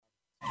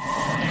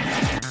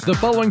The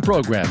following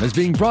program is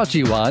being brought to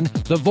you on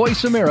the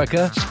Voice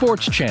America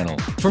Sports Channel.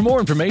 For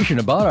more information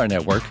about our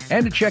network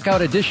and to check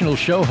out additional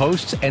show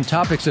hosts and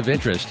topics of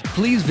interest,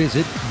 please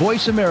visit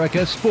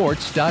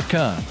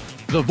voiceamericasports.com.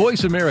 The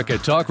Voice America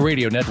Talk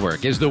Radio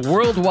Network is the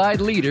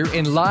worldwide leader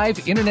in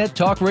live Internet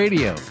talk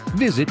radio.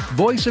 Visit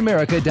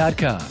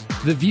voiceamerica.com.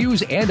 The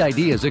views and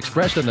ideas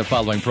expressed on the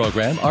following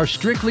program are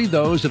strictly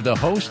those of the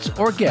hosts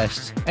or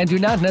guests and do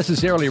not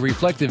necessarily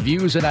reflect the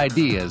views and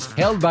ideas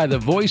held by the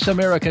Voice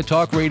America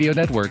Talk Radio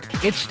Network,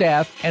 its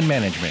staff, and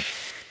management.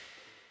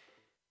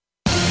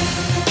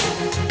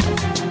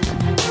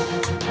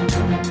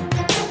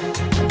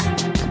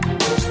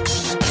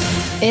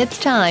 It's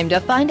time to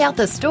find out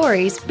the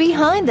stories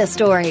behind the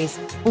stories.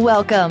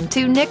 Welcome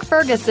to Nick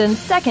Ferguson's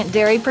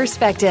Secondary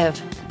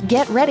Perspective.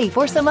 Get ready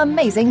for some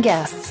amazing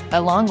guests,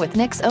 along with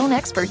Nick's own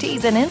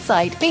expertise and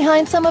insight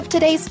behind some of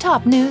today's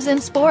top news in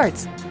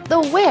sports.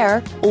 The where,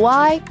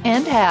 why,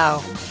 and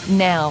how.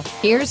 Now,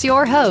 here's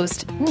your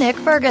host, Nick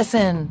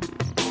Ferguson.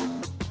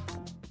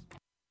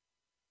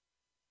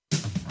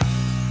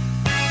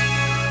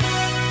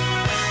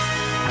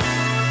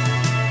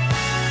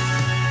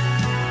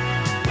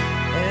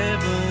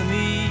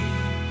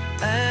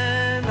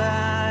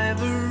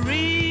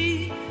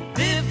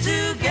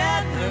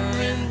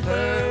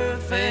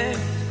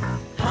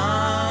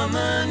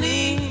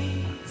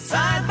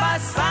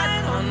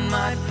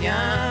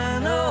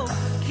 Piano,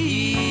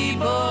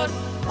 keyboard,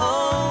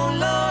 oh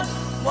Lord,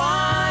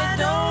 why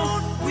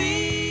don't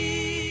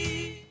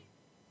we?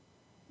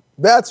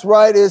 That's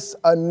right, it's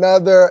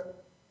another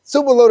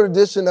super loaded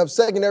edition of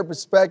Secondary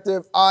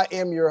Perspective. I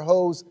am your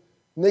host,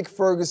 Nick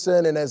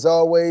Ferguson, and as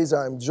always,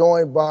 I'm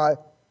joined by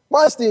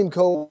my esteemed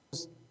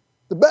co-host,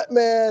 the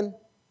Batman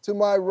to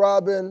my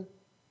Robin,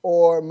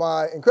 or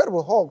my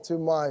Incredible Hulk to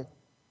my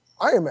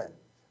Iron Man.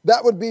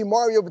 That would be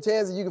Mario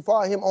Batanza. You can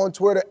follow him on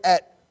Twitter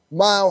at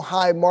Mile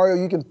High Mario.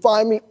 You can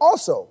find me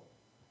also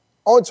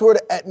on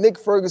Twitter at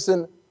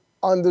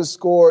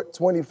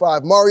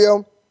Nick_Ferguson_25.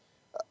 Mario,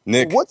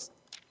 Nick,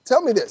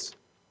 tell me this.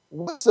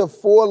 What's a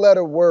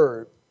four-letter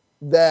word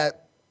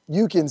that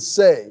you can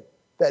say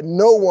that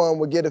no one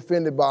would get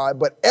offended by,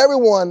 but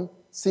everyone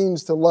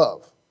seems to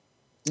love?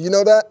 Do you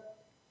know that?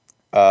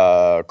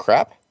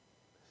 Crap?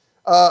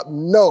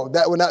 No,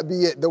 that would not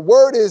be it. The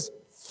word is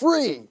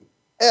free,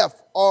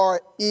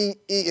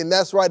 F-R-E-E, and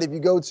that's right. If you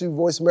go to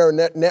Voice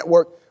America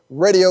Network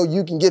Radio,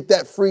 you can get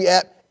that free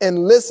app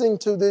and listen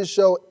to this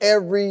show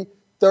every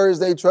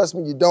Thursday. Trust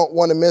me, you don't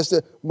want to miss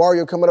it.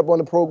 Mario coming up on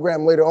the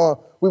program later on.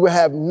 We will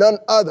have none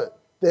other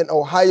than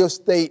Ohio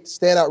State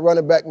standout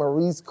running back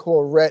Maurice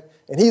Clarett,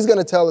 and he's going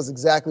to tell us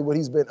exactly what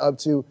he's been up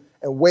to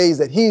and ways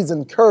that he's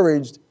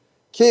encouraged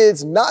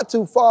kids not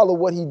to follow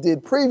what he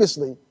did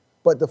previously,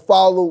 but to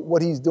follow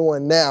what he's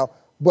doing now.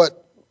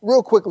 But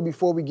real quickly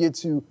before we get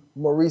to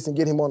Maurice and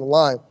get him on the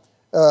line,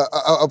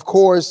 of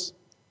course,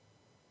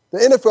 the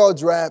NFL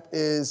draft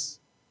is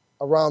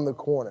around the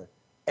corner,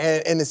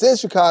 and it's in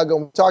Chicago.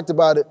 We talked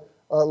about it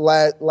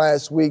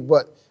last week,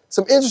 but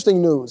some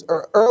interesting news.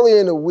 Earlier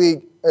in the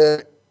week,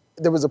 there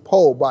was a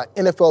poll by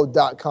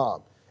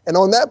NFL.com, and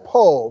on that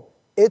poll,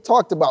 it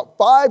talked about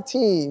 5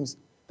 teams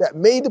that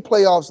made the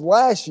playoffs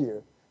last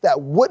year that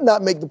would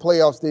not make the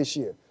playoffs this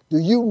year. Do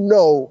you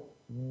know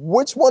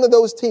which one of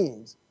those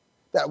teams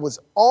that was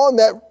on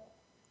that,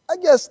 I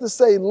guess to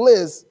say,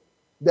 list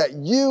that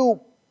you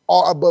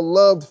are a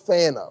beloved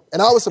fan of?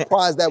 And I was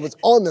surprised that was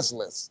on this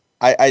list.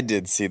 I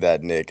did see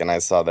that, Nick, and I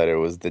saw that it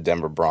was the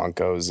Denver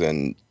Broncos,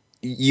 and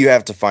you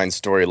have to find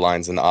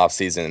storylines in the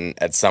offseason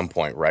at some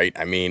point, right?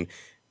 I mean,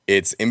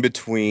 it's in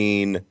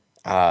between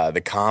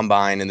the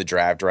combine and the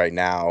draft right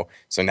now.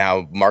 So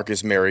now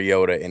Marcus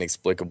Mariota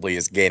inexplicably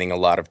is gaining a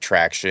lot of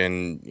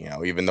traction,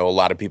 even though a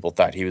lot of people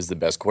thought he was the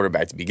best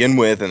quarterback to begin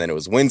with, and then it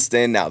was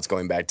Winston. Now it's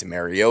going back to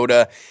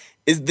Mariota.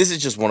 This is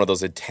just one of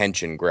those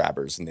attention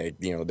grabbers, and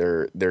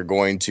they're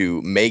going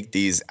to make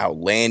these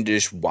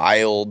outlandish,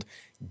 wild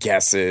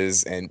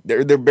guesses, and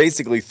they're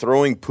basically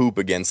throwing poop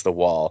against the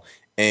wall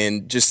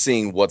and just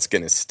seeing what's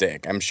going to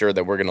stick. I'm sure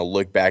that we're going to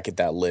look back at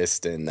that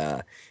list in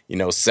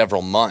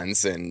several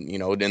months, and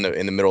in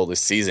the middle of the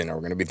season,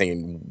 we're going to be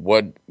thinking,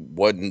 what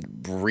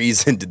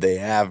reason did they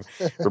have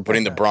for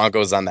putting the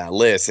Broncos on that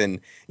list? And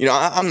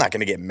I'm not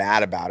going to get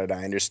mad about it.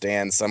 I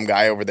understand some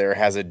guy over there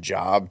has a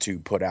job to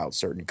put out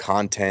certain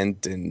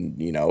content, and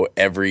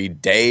every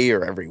day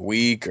or every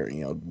week or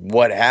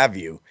what have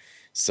you.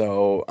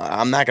 So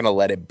I'm not going to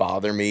let it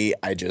bother me.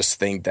 I just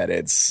think that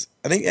I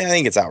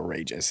think it's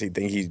outrageous. I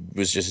think he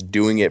was just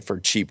doing it for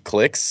cheap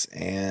clicks,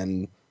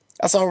 and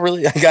that's all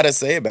really I got to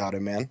say about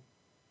it, man.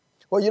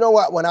 Well, you know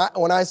what? When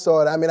I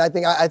saw it, I mean, I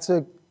think I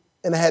took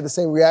and I had the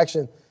same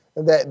reaction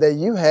that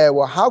you had.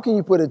 Well, how can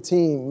you put a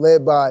team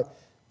led by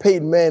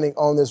Peyton Manning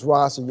on this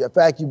roster? In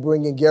fact, you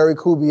bring in Gary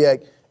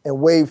Kubiak and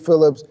Wade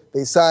Phillips.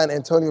 They signed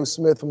Antonio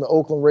Smith from the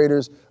Oakland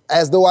Raiders.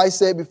 As though I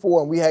said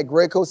before, and we had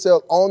Greg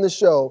Cosell on the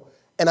show,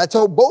 and I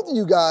told both of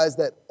you guys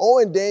that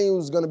Owen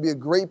Daniels is going to be a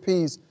great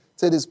piece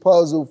to this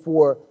puzzle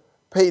for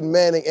Peyton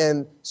Manning,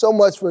 and so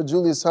much for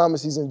Julius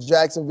Thomas. He's in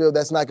Jacksonville.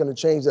 That's not going to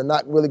change. They're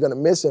not really going to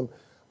miss him.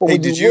 But Hey,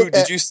 when you look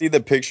did at you see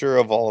the picture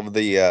of all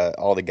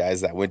the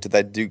guys that went to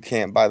that Duke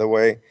camp, by the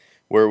way,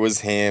 where it was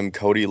him,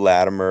 Cody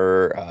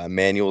Latimer,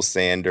 Emmanuel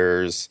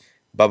Sanders,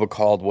 Bubba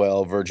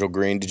Caldwell, Virgil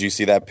Green? Did you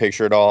see that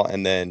picture at all?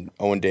 And then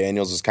Owen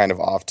Daniels was kind of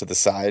off to the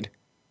side.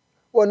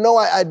 well, no,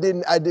 I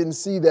didn't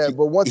see that. He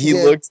But once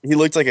again, he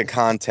looked like a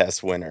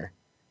contest winner.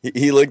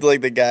 He looked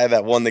like the guy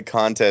that won the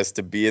contest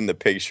to be in the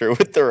picture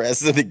with the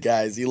rest of the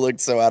guys. He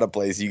looked so out of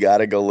place. You got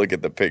to go look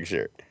at the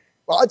picture.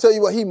 well, I'll tell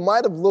you what, he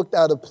might have looked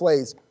out of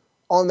place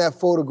on that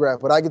photograph,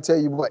 but I can tell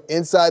you what,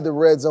 inside the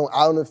red zone,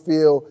 out on the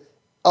field,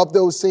 up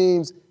those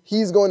seams,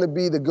 he's going to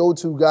be the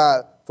go-to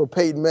guy for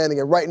Peyton Manning.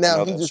 And right I now,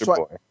 know he's that's just your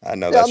trying. boy. I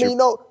know Yeah, I that's mean, your you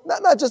know,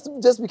 not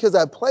just because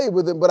I played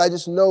with him, but I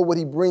just know what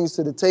he brings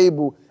to the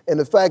table. And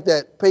the fact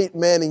that Peyton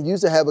Manning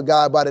used to have a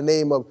guy by the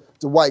name of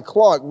Dwight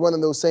Clark running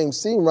those same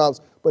seam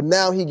routes, but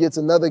now he gets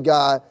another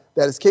guy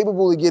that is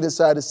capable of getting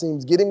inside the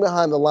seams, getting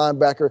behind the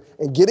linebacker,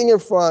 and getting in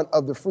front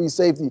of the free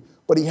safety.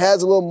 But he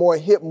has a little more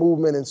hip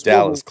movement and swivel.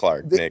 Dallas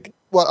Clark, Nick.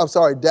 Well, I'm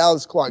sorry,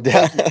 Dallas Clark.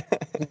 Thank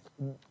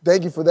you.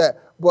 Thank you for that.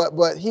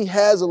 But he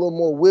has a little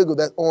more wiggle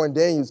that Oren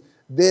Daniels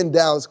than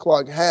Dallas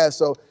Clark has.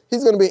 So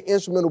he's going to be an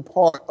instrumental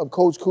part of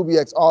Coach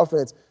Kubiak's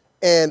offense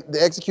and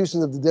the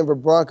execution of the Denver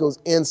Broncos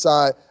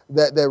inside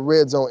that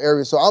red zone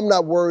area. So I'm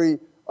not worried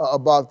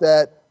about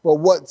that. But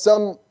what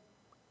some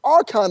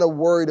are kind of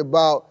worried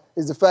about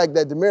is the fact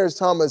that Demaryius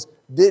Thomas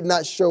did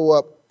not show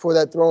up for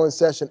that throwing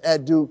session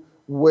at Duke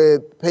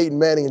with Peyton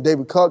Manning and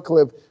David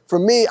Cutcliffe. For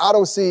me, I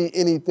don't see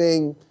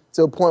anything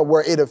to a point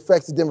where it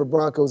affects the Denver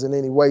Broncos in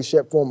any way,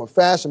 shape, form, or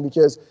fashion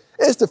because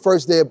it's the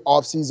first day of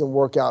offseason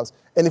workouts.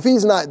 And if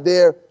he's not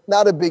there,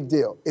 not a big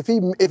deal. If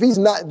he's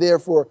not there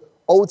for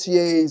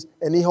OTAs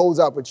and he holds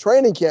out for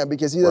training camp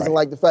because he doesn't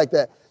like the fact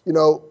that, you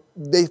know,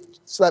 they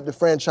slapped the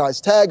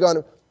franchise tag on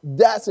him,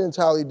 that's an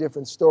entirely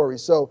different story.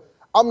 So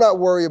I'm not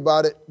worried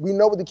about it. We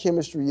know what the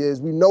chemistry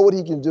is. We know what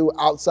he can do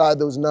outside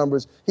those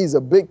numbers. He's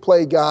a big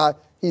play guy.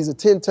 He's a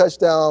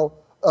 10-touchdown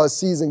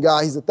season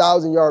guy. He's a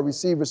 1,000-yard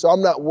receiver. So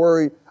I'm not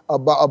worried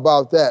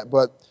about that.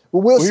 But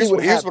we'll see what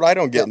happens. Here's what I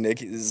don't get,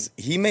 Nick, is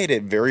he made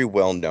it very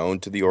well known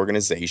to the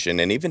organization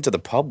and even to the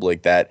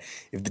public that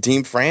if the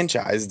team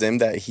franchised him,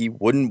 that he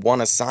wouldn't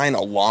want to sign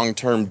a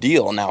long-term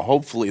deal. Now,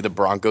 hopefully the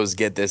Broncos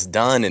get this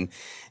done. And,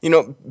 you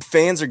know,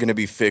 fans are going to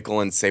be fickle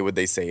and say what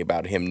they say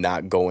about him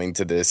not going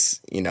to this,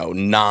 you know,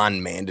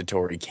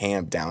 non-mandatory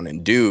camp down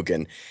in Duke.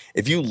 And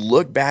if you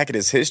look back at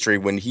his history,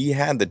 when he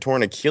had the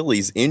torn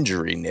Achilles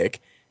injury, Nick,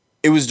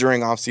 it was during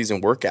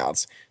offseason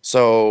workouts.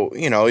 So,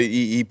 you know,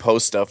 he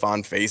posts stuff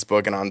on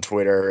Facebook and on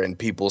Twitter, and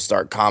people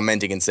start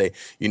commenting and say,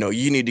 you know,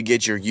 you need to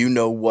get your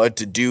you-know-what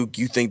to Duke.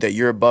 You think that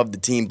you're above the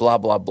team, blah,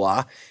 blah, blah.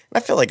 And I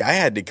feel like I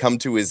had to come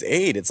to his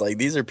aid. It's like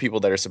these are people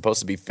that are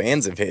supposed to be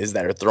fans of his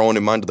that are throwing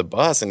him under the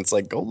bus. And it's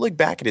like, go look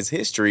back at his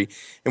history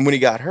and when he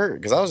got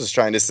hurt. Because I was just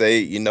trying to say,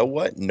 you know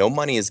what? No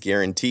money is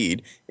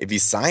guaranteed. If he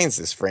signs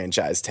this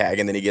franchise tag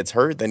and then he gets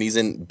hurt, then he's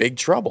in big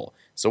trouble.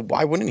 So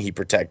why wouldn't he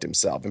protect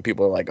himself? And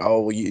people are like,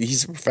 oh, well,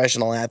 he's a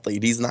professional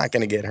athlete. He's not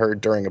going to get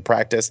hurt during a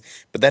practice.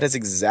 But that is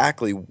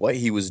exactly what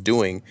he was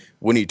doing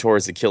when he tore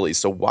his Achilles.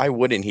 So why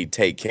wouldn't he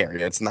take care?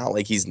 It's not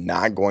like he's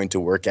not going to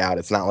work out.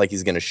 It's not like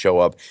he's going to show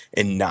up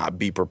and not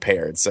be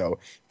prepared. So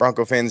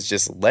Bronco fans,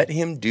 just let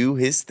him do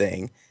his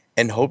thing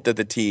and hope that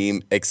the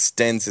team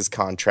extends his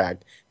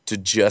contract to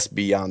just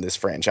be on this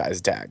franchise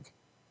tag.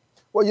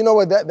 Well, you know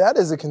what? That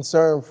is a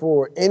concern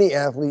for any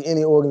athlete,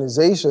 any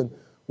organization.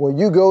 When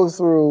you go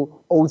through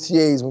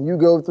OTAs, when you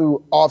go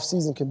through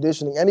off-season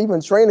conditioning, and even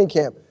training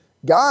camp,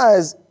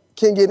 guys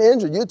can get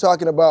injured. You're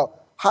talking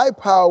about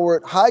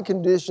high-powered,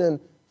 high-conditioned,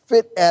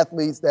 fit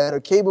athletes that are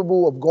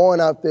capable of going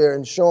out there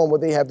and showing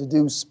what they have to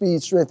do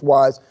speed,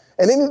 strength-wise,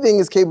 and anything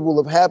is capable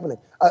of happening.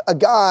 A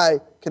guy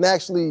can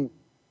actually,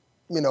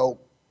 you know,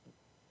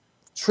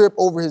 trip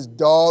over his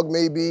dog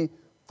maybe,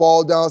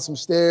 fall down some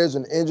stairs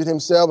and injure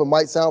himself. It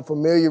might sound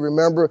familiar.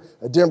 Remember,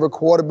 a Denver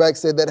quarterback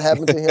said that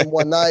happened to him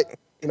one night.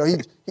 You know,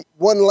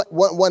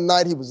 one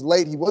night he was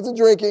late. He wasn't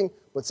drinking,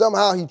 but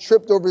somehow he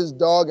tripped over his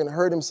dog and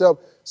hurt himself.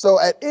 So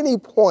at any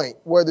point,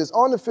 whether it's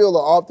on the field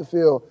or off the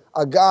field,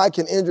 a guy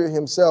can injure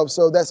himself.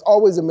 So that's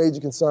always a major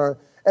concern.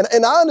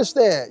 And I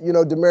understand, you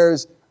know,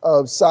 Demaryius'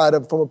 side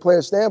of from a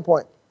player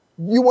standpoint.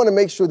 You want to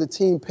make sure the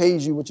team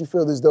pays you what you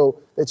feel as though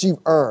that you've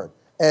earned.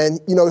 And,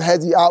 you know,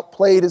 has he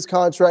outplayed his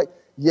contract?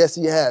 Yes,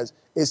 he has.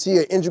 Is he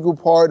an integral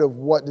part of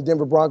what the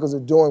Denver Broncos are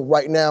doing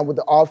right now with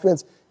the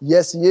offense?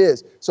 Yes, he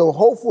is. So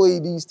hopefully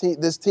this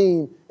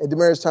team and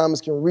Demaryius Thomas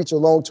can reach a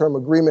long-term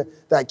agreement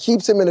that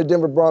keeps him in a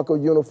Denver Bronco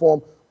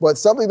uniform, but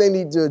something they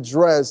need to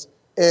address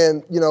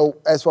and, you know,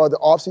 as far as the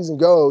offseason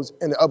goes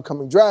and the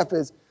upcoming draft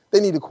is they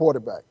need a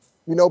quarterback.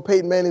 You know,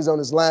 Peyton Manning's on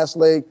his last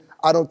leg.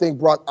 I don't think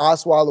Brock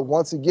Osweiler,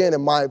 once again,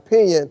 in my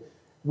opinion,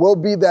 will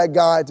be that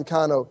guy to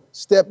kind of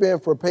step in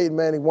for Peyton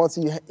Manning once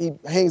he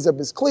hangs up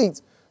his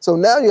cleats. So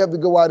now you have to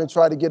go out and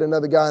try to get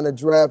another guy in the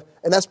draft,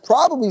 and that's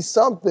probably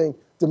something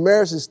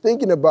Demaryius is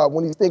thinking about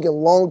when he's thinking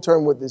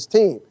long-term with this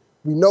team.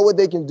 We know what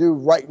they can do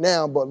right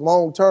now, but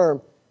long-term,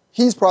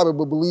 he's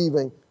probably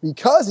believing,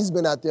 because he's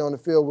been out there on the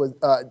field with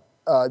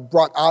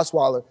Brock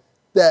Osweiler,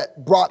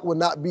 that Brock would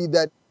not be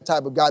that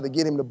type of guy to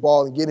get him the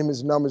ball and get him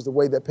his numbers the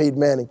way that Peyton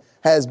Manning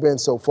has been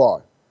so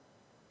far.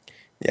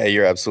 Yeah,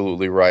 you're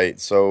absolutely right.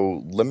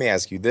 So let me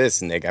ask you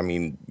this, Nick. I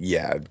mean,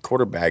 yeah,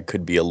 quarterback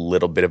could be a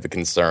little bit of a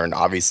concern.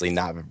 Obviously,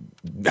 not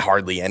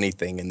hardly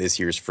anything in this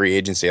year's free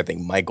agency. I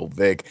think Michael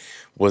Vick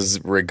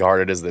was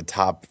regarded as the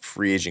top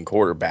free agent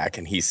quarterback,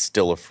 and he's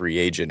still a free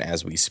agent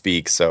as we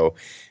speak. So,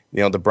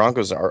 the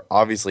Broncos are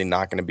obviously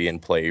not going to be in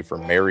play for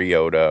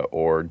Mariota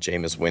or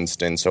Jameis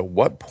Winston. So,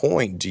 what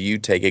point do you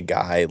take a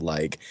guy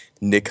like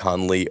Nick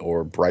Hundley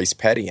or Bryce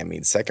Petty? I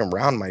mean, second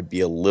round might be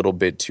a little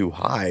bit too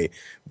high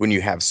when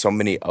you have so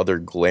many other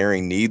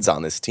glaring needs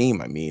on this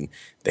team. I mean,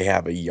 they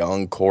have a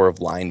young core of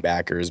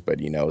linebackers, but,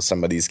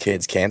 some of these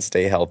kids can't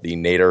stay healthy.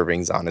 Nate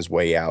Irving's on his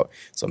way out.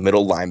 So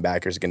middle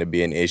linebacker is going to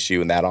be an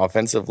issue. And that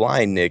offensive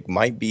line, Nick,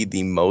 might be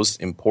the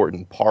most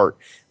important part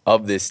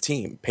of this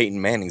team.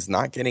 Peyton Manning's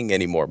not getting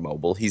any more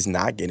mobile. He's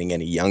not getting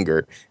any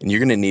younger. And you're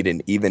going to need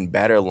an even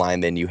better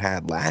line than you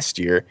had last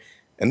year.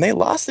 And they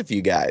lost a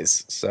few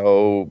guys.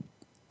 So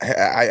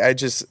I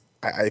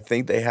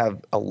think they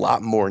have a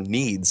lot more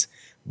needs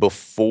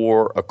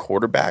before a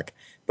quarterback.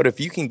 But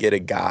if you can get a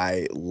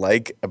guy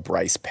like a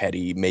Bryce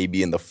Petty,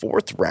 maybe in the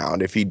 4th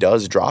round, if he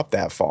does drop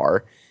that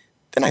far,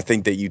 then I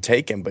think that you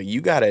take him. But you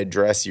got to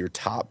address your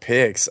top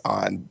picks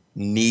on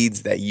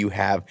needs that you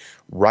have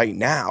right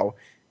now,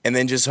 and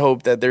then just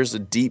hope that there's a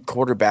deep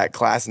quarterback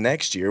class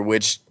next year,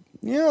 which,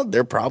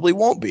 there probably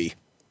won't be.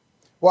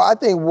 Well, I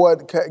think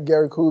what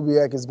Gary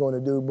Kubiak is going to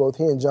do, both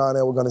he and John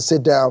we're going to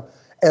sit down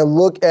and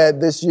look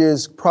at this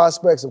year's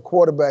prospects of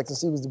quarterbacks and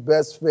see who's the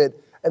best fit.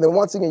 And then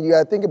once again, you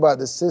got to think about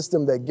the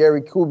system that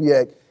Gary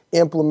Kubiak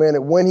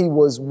implemented when he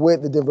was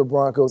with the Denver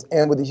Broncos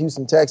and with the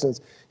Houston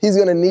Texans. He's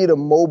going to need a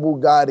mobile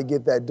guy to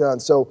get that done.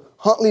 So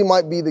Huntley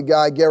might be the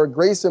guy, Garrett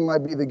Grayson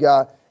might be the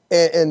guy,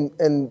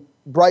 and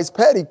Bryce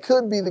Petty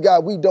could be the guy.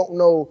 We don't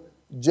know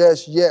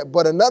just yet.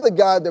 But another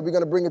guy that we're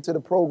going to bring into the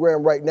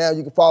program right now,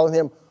 you can follow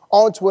him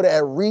on Twitter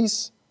at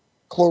Maurice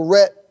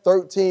Clarett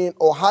 13,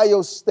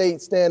 Ohio State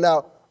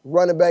standout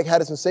running back,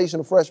 had a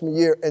sensational freshman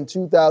year in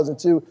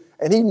 2002,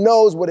 and he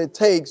knows what it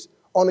takes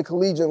on the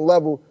collegiate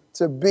level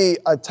to be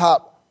a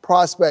top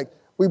prospect.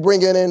 We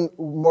bring in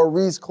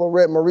Maurice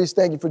Clarett. Maurice,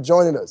 thank you for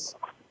joining us.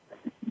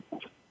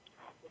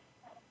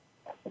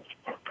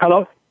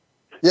 Hello?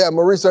 Yeah,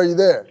 Maurice, are you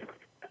there?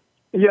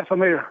 Yes,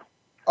 I'm here.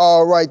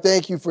 All right,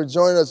 thank you for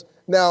joining us.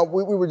 Now,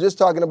 we were just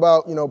talking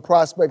about,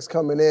 prospects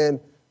coming in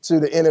to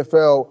the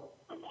NFL.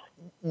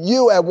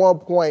 You at one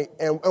point,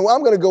 and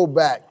I'm going to go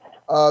back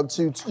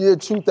to year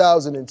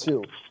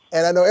 2002,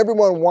 and I know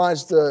everyone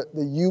watched the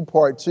U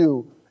part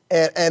too,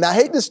 and I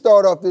hate to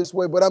start off this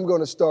way, but I'm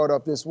going to start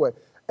off this way.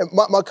 And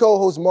my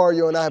co-host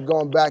Mario and I have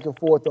gone back and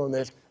forth on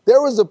this.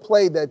 There was a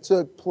play that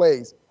took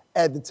place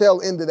at the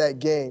tail end of that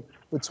game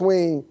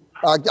between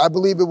I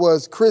believe it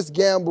was Chris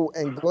Gamble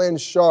and Glenn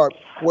Sharp,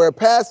 where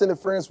pass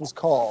interference was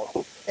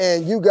called,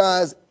 and you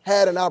guys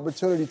had an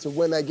opportunity to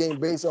win that game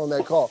based on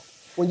that call.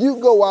 When you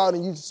go out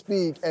and you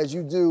speak, as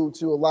you do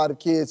to a lot of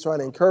kids trying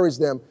to encourage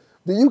them,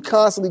 do you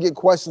constantly get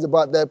questions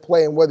about that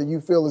play and whether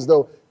you feel as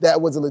though that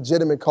was a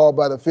legitimate call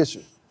by the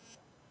official?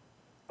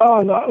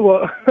 Oh,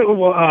 no,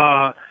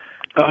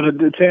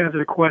 to answer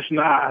the question,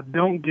 I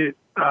don't get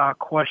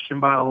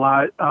questioned by a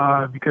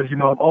lot because,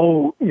 I'm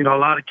old. A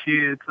lot of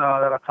kids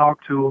that I talk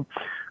to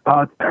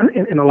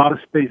in a lot of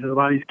spaces, a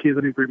lot of these kids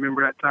don't even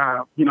remember that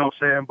time, you know what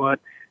I'm saying? But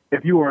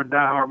if you were a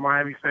diehard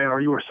Miami fan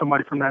or you were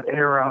somebody from that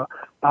era,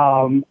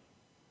 and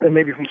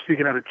maybe from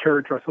speaking at a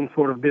church or some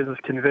sort of business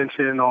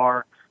convention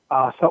or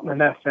something in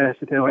that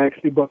fashion, they'll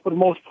actually, but for the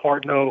most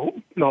part, no,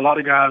 a lot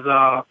of guys,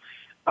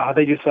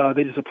 they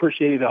just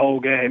appreciated the whole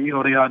game.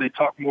 They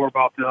talk more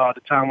about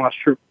the time when I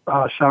stripped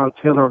Sean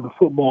Taylor of the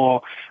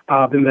football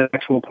than the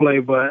actual play.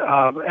 But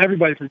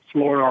everybody from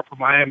Florida or from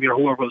Miami or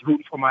whoever was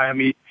rooting for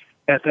Miami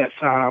at that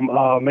time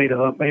made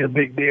a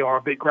big deal or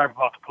a big grab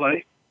about the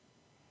play.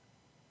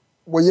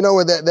 Well, you know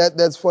what?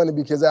 That's funny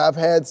because I've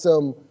had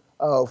some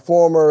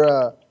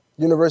former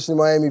University of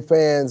Miami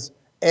fans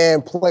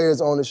and players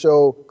on the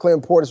show.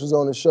 Clinton Portis was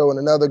on the show, and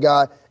another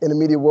guy in the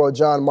media world,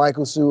 John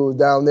Michaels, who was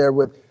down there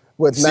with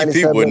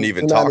CP wouldn't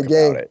even talk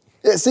about it.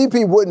 Yeah,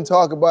 CP wouldn't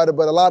talk about it,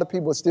 but a lot of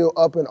people are still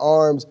up in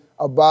arms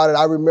about it.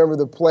 I remember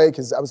the play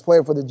because I was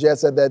playing for the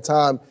Jets at that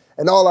time,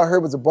 and all I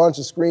heard was a bunch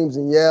of screams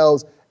and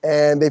yells,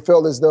 and they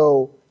felt as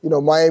though,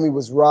 Miami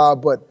was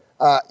robbed. But,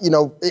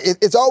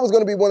 it's always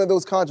going to be one of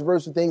those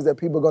controversial things that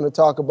people are going to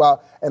talk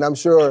about, and I'm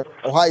sure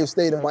Ohio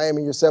State and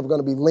Miami yourself are going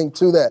to be linked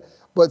to that.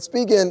 But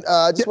speaking,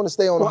 I just want to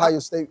stay on Ohio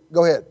State.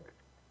 Go ahead.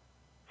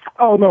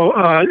 Oh, no,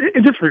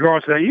 in just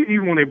regards to that,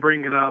 even when they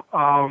bring it up,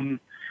 I'm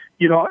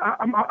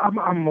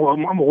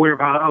aware of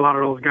how a lot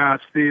of those guys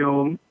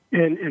feel,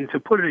 and to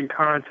put it in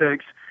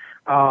context,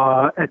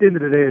 at the end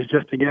of the day, it's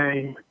just a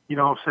game. You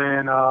know what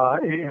I'm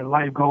saying? And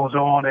life goes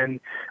on, and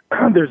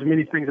there's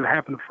many things that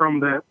happen from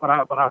that. But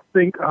I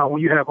think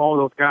when you have all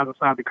those guys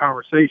inside the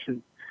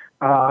conversation,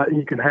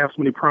 you can have so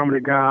many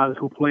prominent guys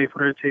who play for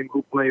their team,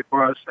 who play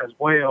for us as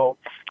well.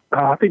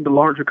 I think the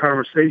larger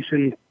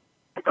conversation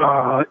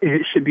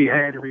it should be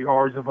had in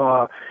regards of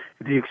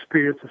the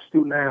experience of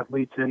student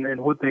athletes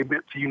and what they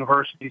meant to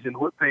universities and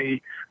what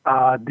they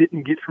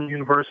didn't get from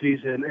universities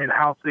and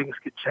how things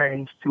could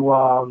change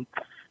to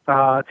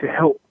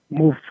help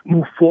move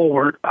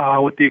forward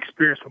with the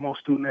experience for most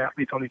student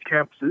athletes on these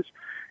campuses.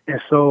 And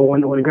so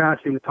when guys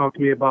seem to talk to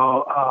me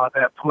about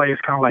that play,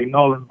 it's kind of like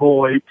null and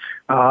void.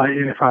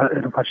 And if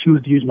I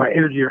choose to use my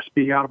energy or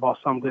speak out about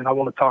something, I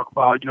want to talk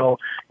about,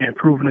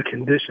 improving the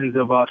conditions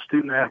of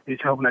student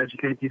athletes, helping to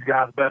educate these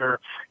guys better,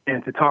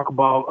 and to talk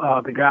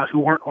about the guys who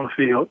weren't on the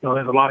field.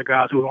 There's a lot of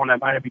guys who are on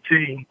that Miami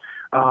team.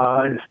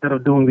 Instead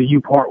of doing the U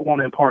part 1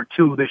 and part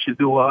 2, they should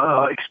do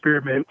a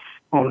experiment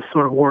on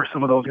sort of where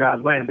some of those guys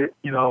landed,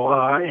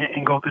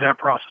 and go through that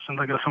process and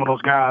look at some of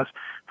those guys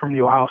from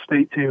the Ohio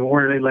State team,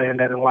 where they land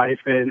at in life,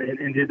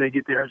 and did they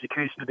get their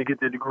education, did they get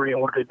their degree,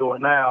 and what are they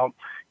doing now,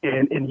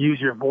 and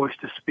use your voice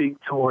to speak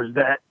towards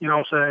that. You know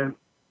what I'm saying?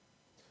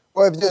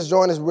 Well, if you just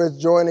joined us,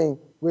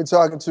 we're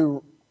talking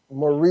to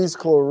Maurice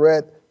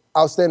Clarett,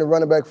 outstanding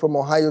running back from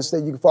Ohio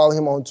State. You can follow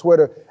him on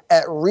Twitter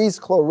at Reese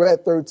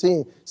Clarett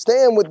 13.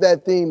 Staying with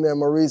that theme there,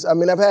 Maurice. I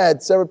mean, I've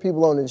had several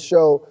people on this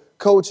show,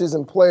 coaches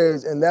and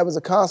players, and that was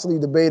a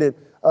constantly debated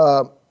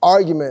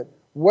argument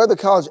whether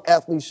college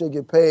athletes should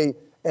get paid.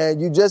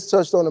 And you just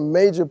touched on a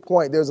major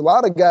point. There's a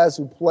lot of guys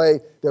who play,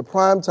 they're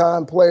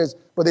primetime players,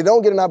 but they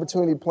don't get an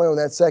opportunity to play on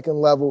that second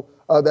level,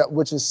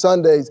 which is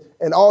Sundays.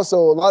 And also,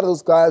 a lot of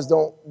those guys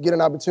don't get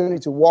an opportunity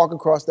to walk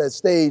across that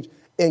stage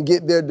and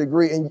get their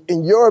degree.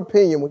 In your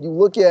opinion, when you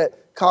look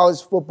at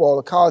college football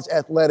or college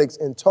athletics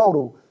in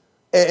total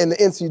and the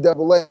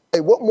NCAA,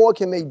 what more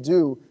can they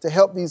do to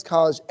help these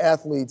college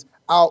athletes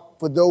out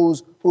for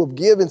those who have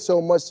given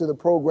so much to the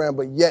program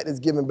but yet is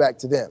giving back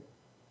to them?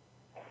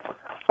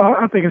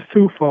 I think it's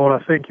twofold.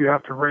 I think you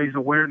have to raise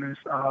awareness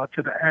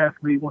to the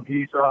athlete when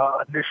he's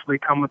initially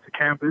coming to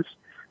campus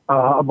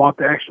about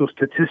the actual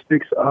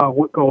statistics,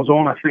 what goes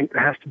on. I think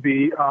there has to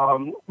be,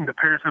 the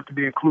parents have to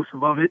be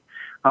inclusive of it.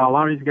 A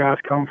lot of these guys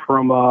come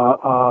from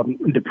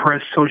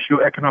depressed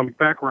socioeconomic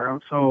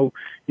backgrounds, so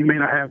you may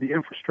not have the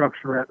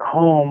infrastructure at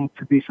home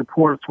to be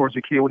supportive towards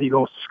a kid when he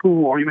goes to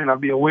school, or you may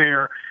not be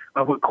aware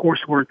of what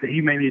coursework that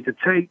he may need to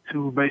take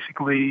to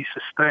basically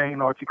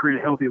sustain or to create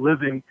a healthy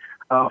living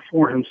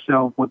for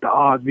himself, with the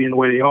odds being the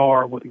way they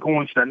are, with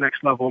going to that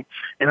next level.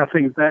 And I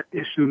think that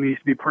issue needs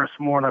to be pressed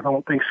more, and I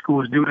don't think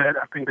schools do that.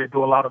 I think they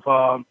do a lot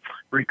of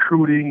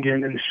recruiting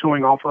and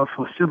showing off a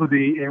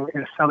facility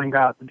and selling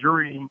guys the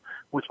dream,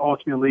 which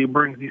ultimately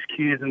brings these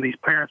kids and these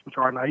parents, which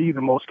are naive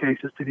in most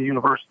cases, to the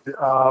university,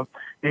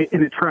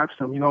 and it traps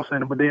them, you know what I'm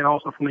saying? But then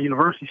also from the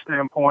university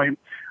standpoint,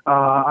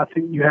 I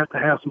think you have to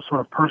have some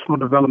sort of personal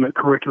development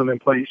curriculum in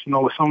place.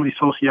 With so many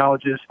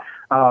sociologists,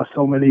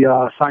 so many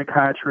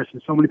psychiatrists,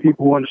 and so many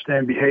people who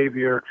understand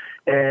behavior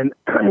and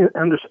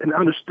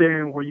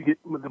understand where you get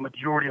the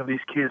majority of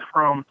these kids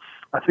from,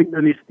 I think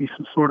there needs to be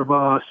some sort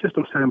of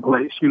system set in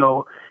place, and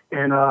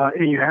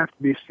you have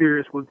to be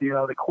serious with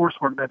the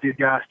coursework that these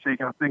guys take.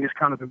 And I think it's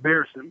kind of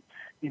embarrassing.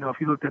 If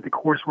you looked at the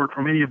coursework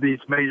from any of these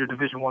major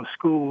Division I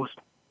schools,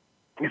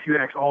 if you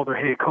ask all their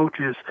head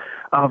coaches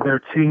of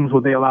their teams,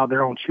 would they allow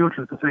their own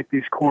children to take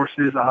these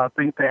courses? I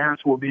think the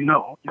answer would be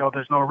no.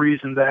 There's no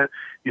reason that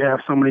you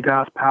have so many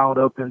guys piled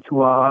up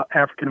into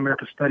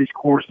African-American studies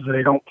courses and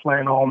they don't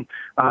plan on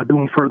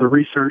doing further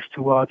research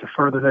to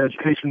further their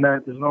education.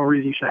 That there's no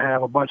reason you should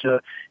have a bunch of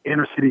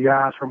inner-city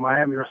guys from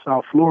Miami or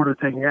South Florida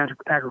taking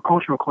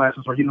agricultural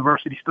classes or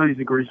university studies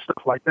degrees and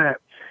stuff like that.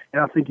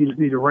 And I think you just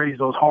need to raise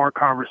those hard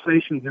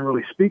conversations and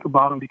really speak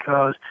about them,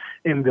 because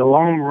in the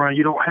long run,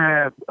 you don't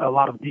have a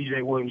lot of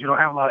DJ Williams. You don't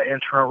have a lot of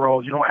Antrell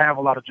Rose. You don't have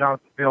a lot of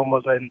Jonathan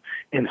Vilmas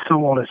and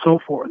so on and so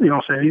forth.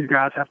 These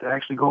guys have to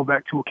actually go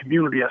back to a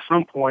community at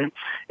some point.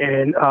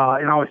 And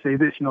I always say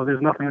this,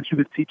 there's nothing that you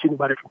could teach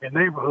anybody from your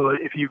neighborhood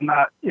if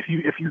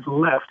you've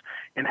left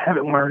and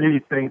haven't learned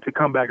anything to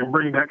come back and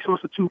bring back. So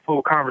it's a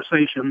twofold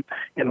conversation,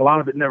 and a lot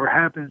of it never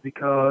happens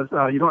because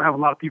you don't have a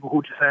lot of people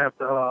who just have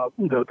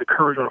the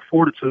courage or the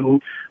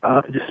fortitude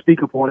to just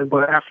speak up on it.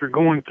 But after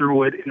going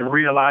through it and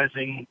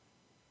realizing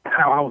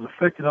how I was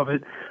affected of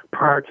it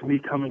prior to me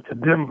coming to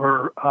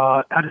Denver,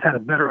 I just had a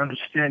better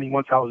understanding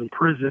once I was in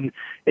prison,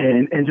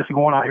 and just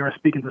going out here and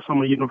speaking to so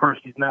many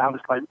universities now,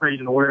 just like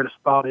raising awareness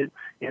about it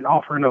and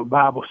offering up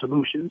viable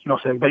solutions,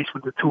 based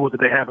with the tools that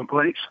they have in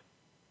place.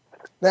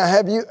 Now,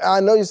 I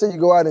know you said you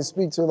go out and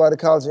speak to a lot of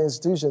college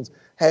institutions.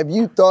 Have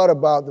you thought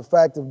about the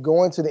fact of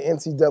going to the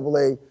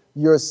NCAA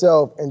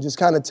yourself and just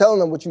kind of telling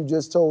them what you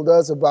just told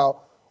us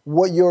about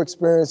what your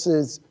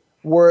experiences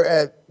were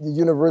at the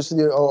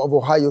University of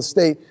Ohio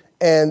State?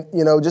 And,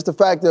 just the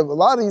fact that a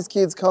lot of these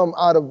kids come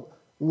out of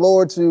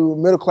lower to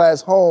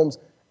middle-class homes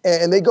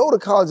and they go to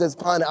college that's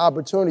finding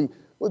opportunity.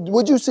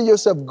 Would you see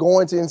yourself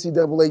going to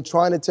NCAA,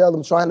 trying to tell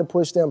them, trying to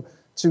push them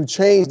to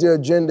change their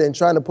agenda and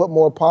trying to put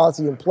more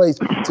policy in place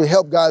to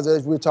help guys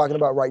as we're talking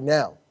about right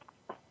now?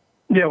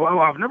 Yeah, well,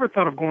 I've never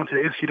thought of going to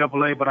the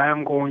NCAA, but I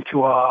am going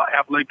to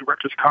Athletic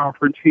Directors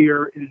Conference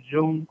here in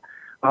June.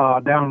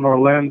 down in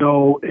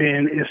Orlando,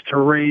 and it's to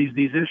raise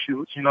these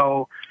issues,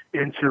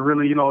 and to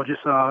really,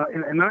 just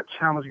and not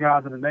challenge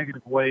guys in a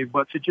negative way,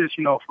 but to just,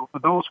 for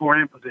those who are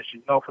in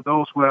position, for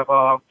those who have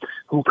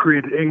who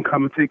created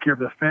income and take care of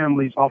their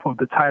families off of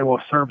the title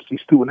of servicing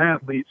student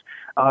athletes,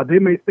 they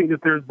may think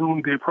that they're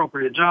doing the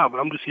appropriate job, but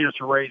I'm just here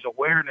to raise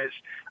awareness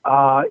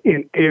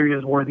in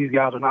areas where these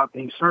guys are not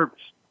being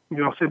serviced. You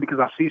know what I'm saying? Because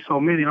I see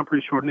so many, and I'm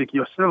pretty sure, Nick,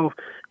 yourself,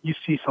 you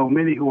see so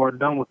many who are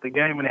done with the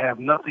game and have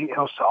nothing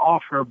else to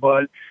offer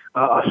but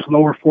a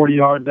slower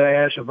 40-yard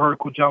dash, a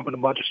vertical jump, and a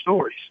bunch of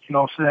stories. You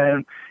know what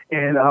I'm saying?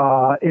 And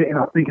I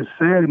think it's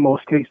sad in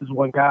most cases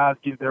when guys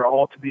give their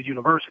all to these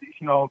universities,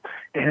 and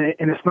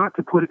it's not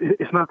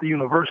it's not the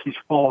university's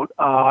fault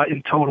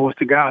in total, it's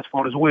the guy's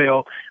fault as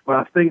well. But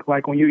I think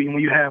like when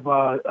you have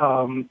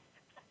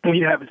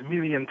as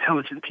many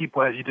intelligent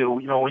people as you do,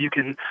 when you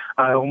can,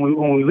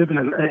 when we live in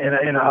an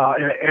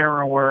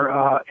era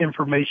where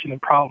information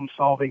and problem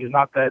solving is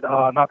not that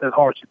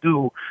hard to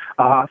do,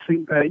 I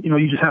think that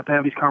you just have to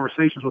have these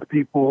conversations with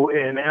people,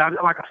 and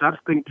like I said, I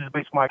just think just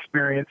based on my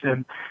experience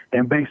and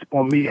based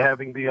upon me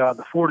having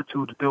the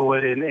fortitude to do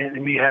it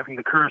and me having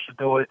the courage to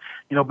do it,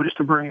 but just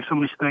to bring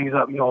some of these things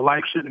up,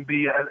 life shouldn't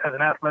be as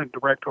an athletic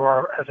director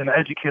or as an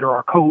educator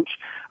or coach,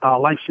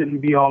 life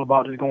shouldn't be all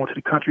about just going to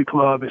the country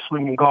club and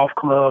swinging golf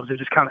clubs and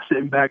just kind of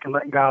sitting back and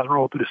letting guys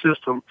roll through the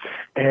system,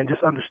 and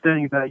just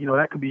understanding that,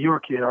 that could be your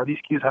kid, or these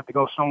kids have to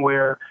go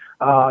somewhere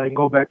and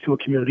go back to a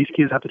community. These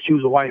kids have to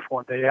choose a wife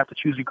one day. They have to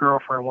choose a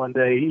girlfriend one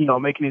day,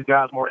 making these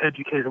guys more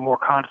educated and more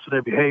conscious of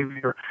their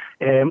behavior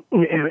and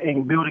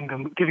building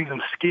them, giving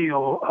them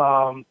skill,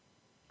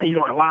 and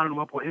lining them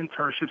up with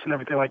internships and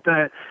everything like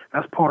that.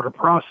 That's part of the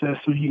process,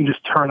 so you can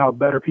just turn out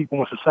better people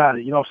in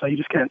society. You know what I'm saying? You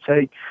just can't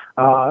take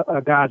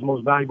a guy's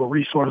most valuable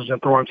resources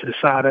and throw him to the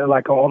side.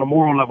 Like on a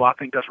moral level, I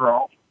think that's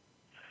wrong.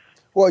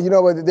 Well,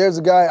 there's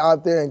a guy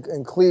out there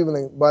in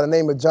Cleveland by the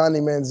name of Johnny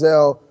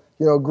Manziel,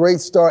 great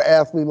star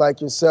athlete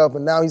like yourself,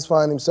 and now he's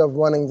finding himself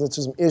running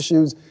into some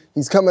issues.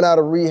 He's coming out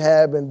of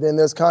rehab, and then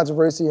there's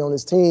controversy on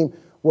his team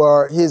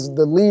where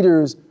the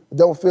leaders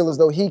don't feel as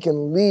though he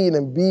can lead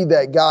and be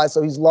that guy,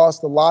 so he's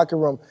lost the locker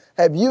room.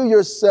 Have you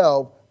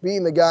yourself,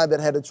 being the guy that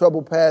had a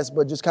troubled past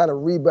but just kind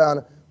of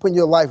rebounded, putting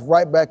your life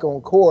right back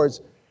on course,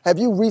 have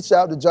you reached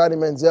out to Johnny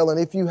Manziel? And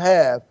if you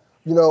have,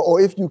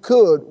 or if you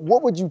could,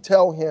 what would you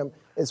tell him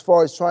as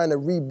far as trying to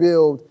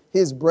rebuild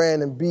his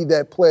brand and be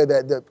that player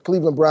that the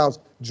Cleveland Browns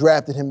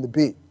drafted him to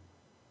be?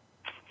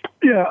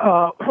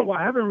 Yeah, well,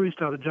 I haven't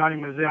reached out to Johnny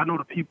Manziel. I know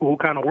the people who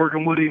kind of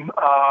working with him.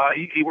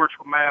 He works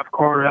for Mav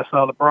Carter. That's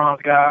the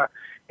Browns guy.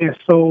 And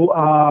so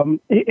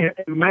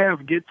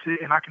Mav gets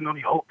it, and I can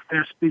only hope that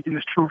they're speaking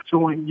this truth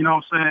to him, you know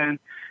what I'm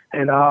saying?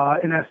 And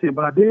that's it.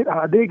 But I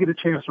did get a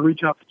chance to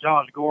reach out to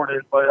Josh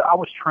Gordon, but I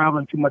was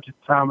traveling too much at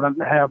the time, and I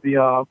didn't have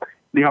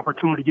the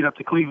opportunity to get up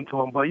to Cleveland to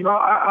him. But,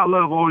 I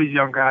love all these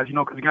young guys,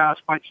 because guys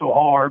fight so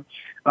hard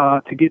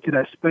to get to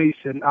that space.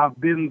 And I've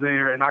been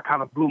there, and I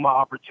kind of blew my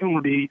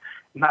opportunity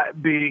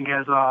not being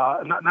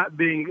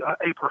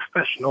a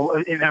professional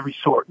in every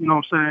sort, you know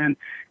what I'm saying?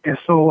 And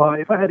so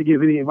if I had to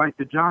give any advice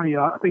to Johnny,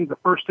 I think the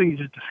first thing is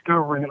just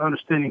discovering and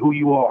understanding who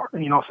you are,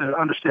 and,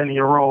 understanding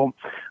your role.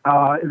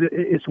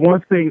 It's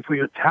one thing for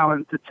your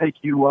talent to take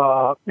you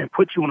and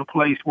put you in a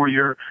place where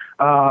you're,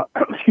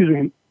 excuse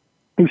me,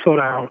 you slow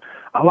down.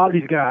 A lot of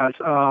these guys,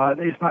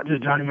 it's not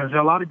just Johnny Manziel.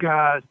 A lot of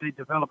guys, they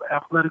develop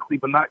athletically,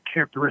 but not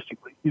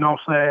characteristically. You know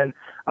what I'm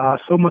saying?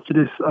 So much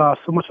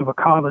of a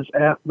college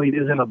athlete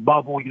is in a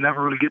bubble. You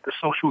never really get the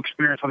social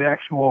experience or the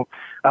actual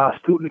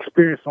student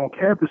experience on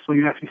campus. So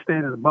you actually stay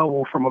in a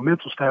bubble from a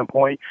mental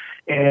standpoint.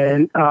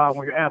 And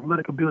when your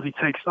athletic ability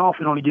takes off,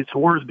 it only gets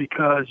worse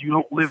because you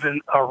don't live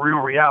in a real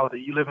reality.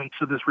 You live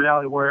into this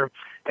reality where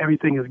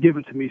everything is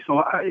given to me.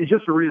 So it's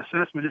just a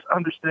reassessment, just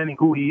understanding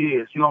who he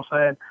is. You know what I'm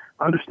saying?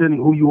 Understanding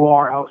who you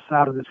are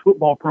outside of this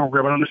football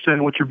program and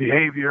understanding what your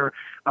behavior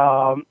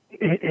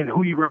and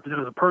who you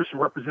represent as a person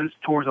represents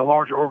towards a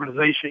larger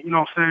organization. You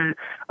know what I'm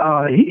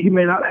saying? He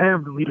may not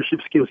have the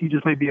leadership skills. He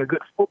just may be a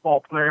good football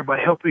player, but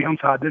helping him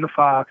to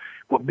identify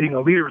what being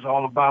a leader is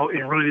all about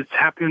and really to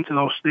tap into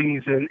those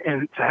things and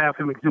to have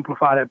him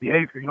exemplify that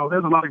behavior.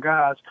 There's a lot of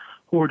guys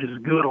who are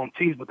just good on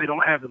teams, but they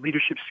don't have the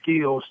leadership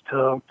skills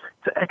to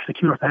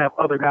execute or to have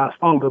other guys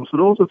follow them. So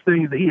those are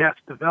things that he has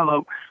to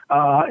develop,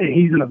 and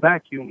he's in a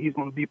vacuum. He's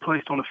going to be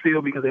placed on the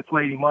field because they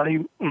play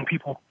money and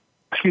people,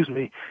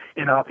 and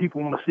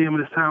people want to see him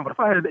in this time. But if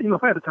I had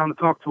the time to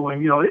talk to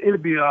him,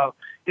 it'd be a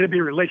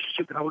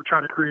relationship that I would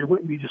try to create. It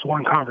wouldn't be just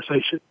one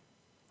conversation.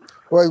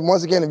 Well,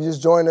 once again, if you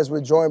just joined us,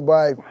 we're joined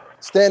by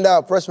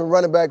standout freshman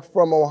running back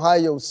from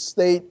Ohio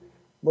State,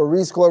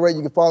 Maurice Clarett.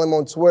 You can follow him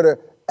on Twitter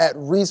at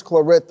Reese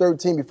Clarett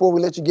 13. Before we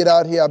let you get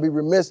out here, I'll be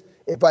remiss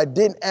if I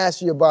didn't ask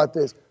you about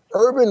this.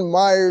 Urban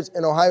Meyers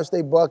and Ohio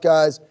State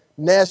Buckeyes,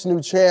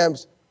 national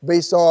champs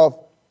based off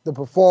the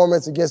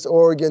performance against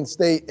Oregon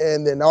State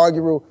and the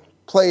inaugural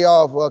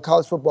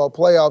college football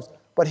playoffs.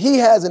 But he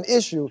has an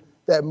issue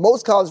that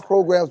most college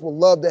programs will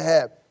love to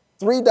have.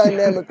 3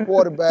 dynamic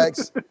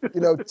quarterbacks.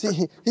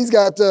 He's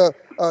got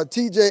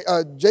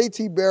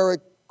J.T.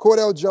 Barrett,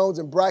 Cordell Jones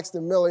and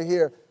Braxton Miller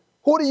here.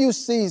 Who do you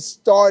see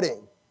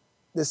starting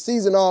the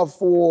season off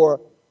for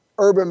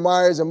Urban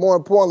Myers, and more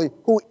importantly,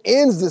 who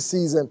ends the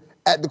season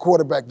at the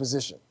quarterback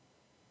position?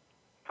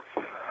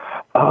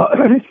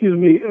 Excuse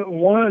me.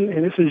 One,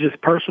 and this is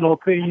just personal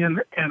opinion,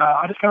 and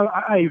I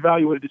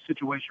evaluated the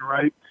situation,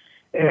 right?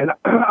 And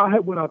I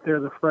had went out there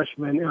as a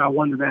freshman, and I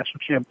won the national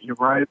championship,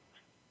 right?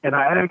 And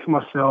I asked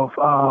myself,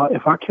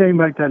 if I came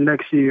back that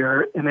next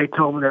year and they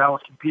told me that I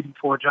was competing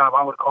for a job,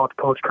 I would call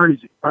the coach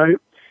crazy, right?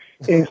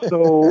 And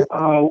so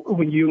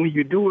when you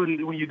get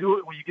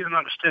an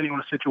understanding of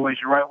the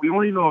situation, right? We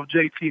only know of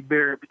J.T.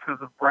 Barrett because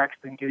of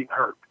Braxton getting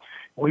hurt.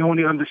 We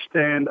only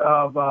understand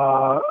of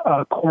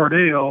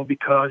Cordell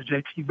because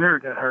J.T.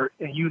 Barrett got hurt,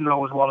 and you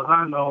know as well as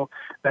I know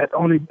that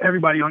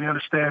everybody only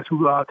understands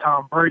who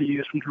Tom Brady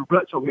is from Drew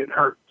Bledsoe getting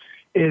hurt.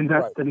 And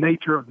that's the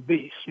nature of the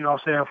beast. You know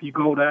what I'm saying? If you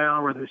go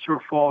down, whether it's your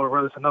fault or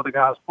whether it's another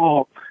guy's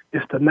fault,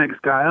 it's the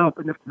next guy up.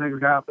 And if the next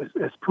guy up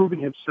is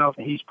proving himself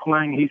and he's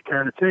playing, he's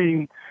carrying the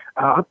team,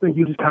 I think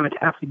you just kind of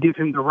have to give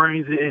him the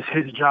reins. It's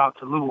his job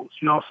to lose.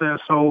 You know what I'm saying?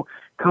 So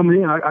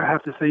coming in, I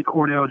have to say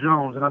Cordell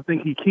Jones. And I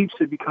think he keeps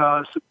it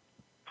because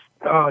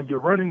your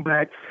running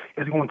back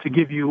is going to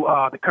give you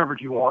the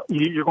coverage you want.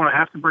 You're going to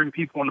have to bring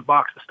people in the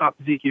box to stop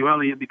Ezekiel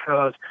Elliott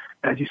because,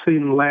 as you've seen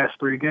in the last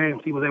 3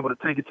 games, he was able to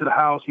take it to the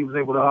house. He was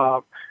able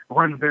to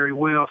run very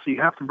well, so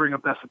you have to bring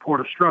up that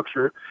supportive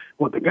structure.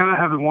 With the guy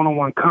having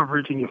one-on-one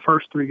coverage in your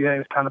first 3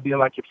 games kind of being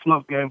like your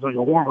fluff games or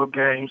your warm-up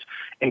games,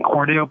 and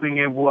Cordell being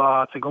able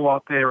to go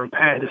out there and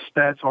pad his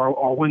stats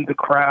or win the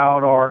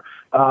crowd or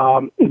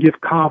give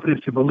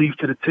confidence and belief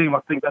to the team, I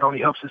think that only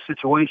helps the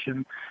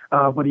situation.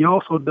 But he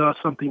also does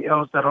something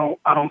else that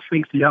I don't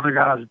think the other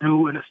guys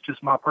do, and it's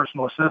just my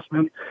personal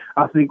assessment.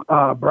 I think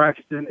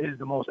Braxton is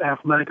the most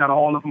athletic out of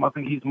all of them. I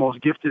think he's the most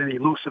gifted and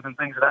elusive and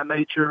things of that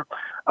nature.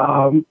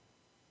 I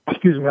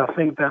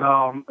think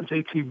that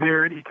J.T.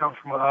 Barrett, he comes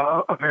from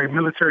a very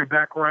military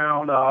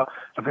background, a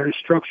very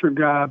structured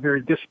guy,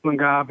 very disciplined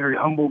guy, very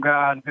humble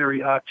guy, and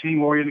very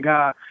team-oriented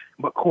guy.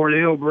 But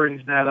Cordell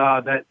brings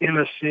that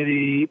inner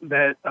city,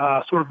 that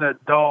sort of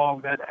that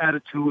dog, that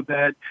attitude,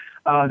 that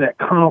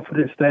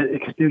confidence that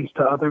extends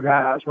to other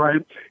guys,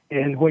 right?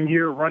 And when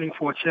you're running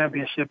for a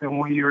championship and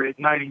when you're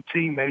igniting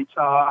teammates,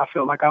 I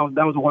felt like that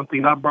was the one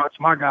thing I brought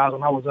to my guys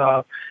when I was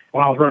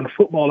running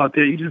football out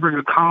there. You just bring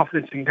a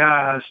confidence in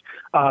guys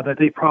that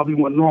they probably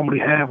wouldn't normally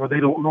have or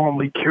they don't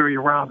normally carry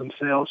around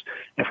themselves.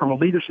 And from a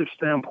leadership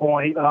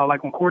standpoint,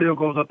 like when Cordell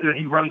goes up there,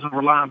 he runs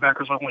over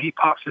linebackers, or when he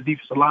pops the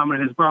defensive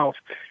lineman in his mouth.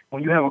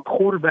 When you have a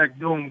quarterback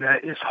doing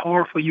that, it's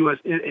hard for you as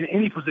in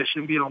any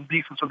position, be it on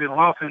defense or be it on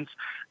offense,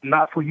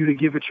 not for you to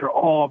give it your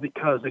all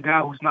because the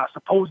guy who's not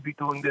supposed to be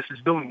doing this is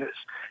doing this.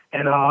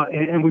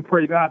 And we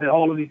pray to God that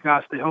all of these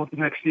guys stay healthy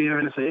next year.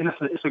 And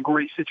it's a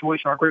great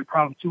situation, a great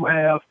problem to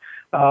have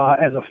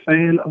as a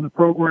fan of the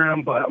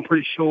program. But I'm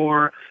pretty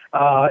sure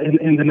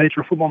in the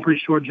nature of football, I'm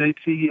pretty sure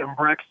JT and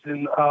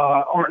Braxton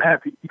aren't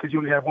happy because you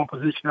only have one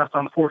position. That's the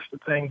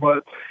unfortunate thing.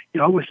 But,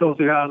 I wish those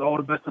guys all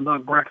the best of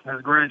luck. Braxton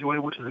has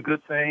graduated, which is a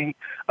good thing.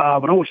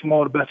 But I wish them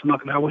all the best of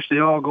luck, and I wish they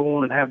all go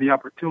on and have the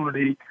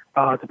opportunity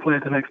to play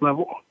at the next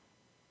level.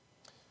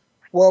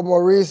 Well,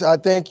 Maurice, I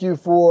thank you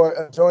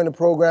for joining the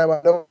program. I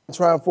know I'm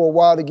trying for a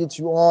while to get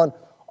you on.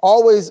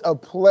 Always a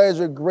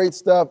pleasure, great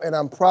stuff, and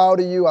I'm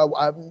proud of you.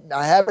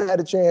 I haven't had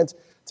a chance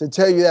to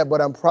tell you that, but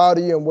I'm proud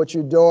of you and what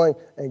you're doing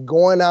and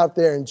going out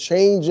there and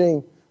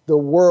changing the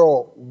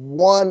world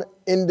one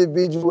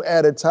individual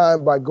at a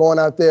time by going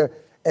out there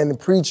and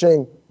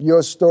preaching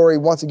your story.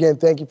 Once again,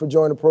 thank you for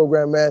joining the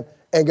program, man,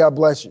 and God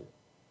bless you.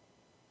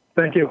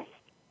 Thank you.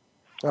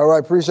 All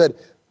right, appreciate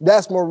it.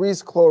 That's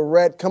Maurice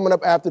Clarett. Coming up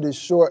after this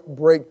short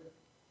break,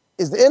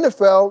 is the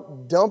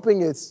NFL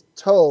dumping its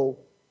toe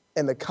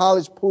in the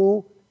college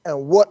pool,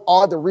 and what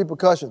are the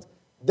repercussions?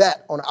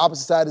 That on the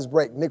opposite side of this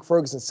break. Nick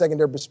Ferguson's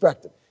Secondary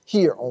Perspective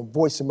here on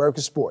Voice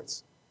America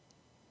Sports.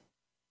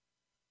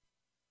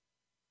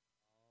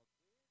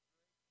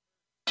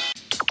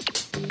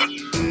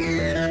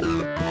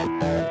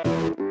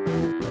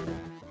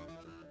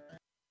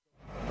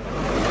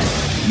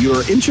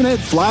 Your internet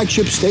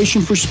flagship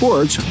station for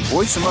sports,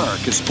 Voice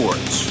America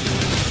Sports.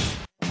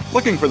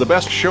 Looking for the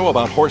best show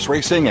about horse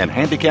racing and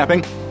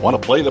handicapping? Want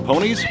to play the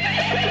ponies?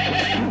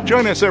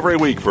 Join us every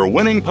week for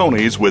Winning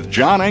Ponies with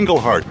John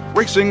Englehart,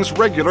 racing's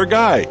regular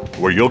guy,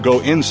 where you'll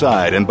go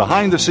inside and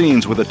behind the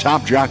scenes with the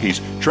top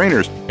jockeys,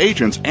 trainers,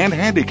 agents, and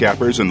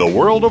handicappers in the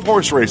world of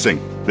horse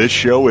racing. This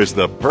show is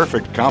the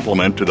perfect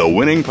complement to the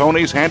Winning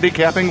Ponies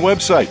handicapping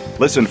website.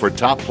 Listen for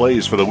top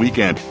plays for the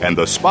weekend and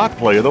the spot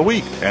play of the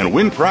week, and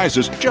win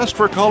prizes just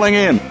for calling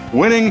in.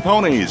 Winning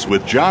Ponies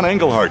with John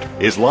Englehart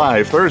is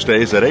live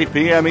Thursdays at 8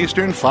 p.m.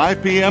 Eastern,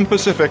 5 p.m.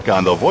 Pacific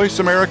on the Voice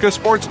America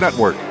Sports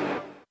Network.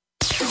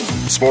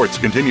 Sports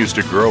continues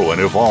to grow and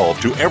evolve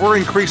to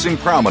ever-increasing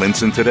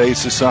prominence in today's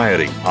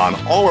society. On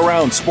All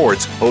Around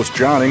Sports, host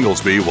John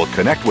Inglesby will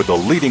connect with the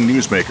leading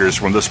newsmakers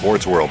from the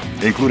sports world,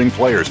 including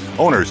players,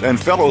 owners, and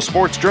fellow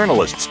sports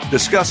journalists,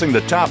 discussing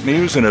the top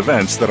news and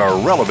events that are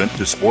relevant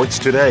to sports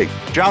today.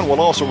 John will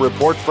also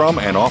report from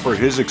and offer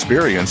his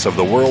experience of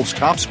the world's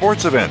top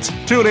sports events.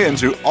 Tune in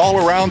to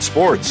All Around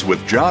Sports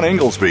with John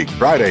Inglesby,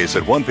 Fridays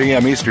at 1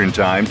 p.m. Eastern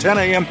Time, 10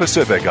 a.m.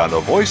 Pacific on the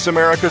Voice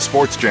America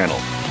Sports Channel.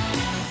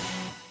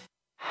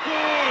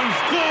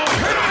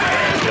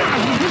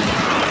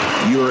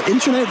 Your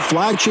internet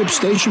flagship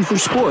station for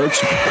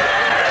sports.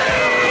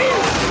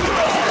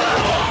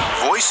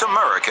 Voice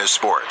America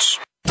Sports.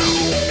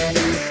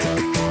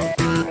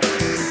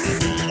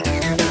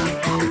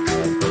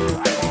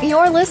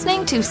 You're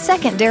listening to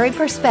Secondary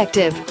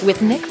Perspective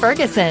with Nick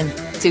Ferguson.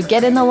 To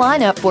get in the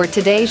lineup for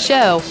today's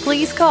show,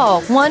 please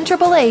call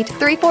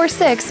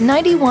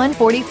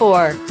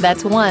 1-888-346-9144.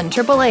 That's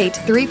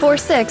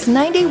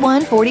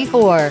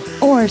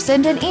 1-888-346-9144. Or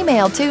send an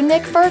email to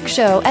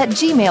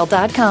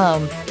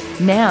nickfergshow@gmail.com.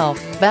 Now,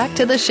 back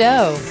to the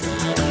show.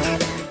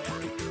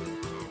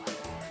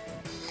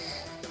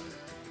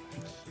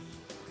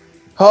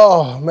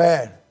 Oh,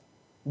 man.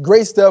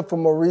 Great stuff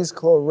from Maurice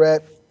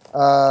Clarett.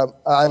 I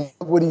love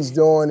what he's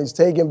doing. He's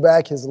taking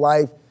back his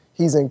life.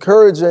 He's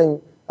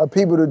encouraging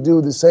people to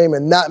do the same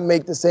and not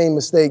make the same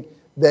mistake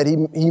that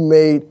he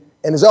made.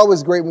 And it's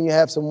always great when you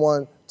have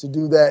someone to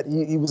do that.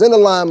 He was in the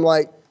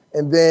limelight,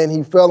 and then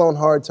he fell on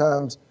hard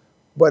times.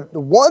 But the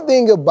one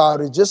thing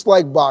about it, just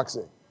like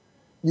boxing,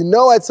 you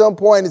know at some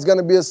point it's going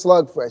to be a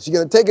slugfest. You're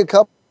going to take a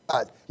couple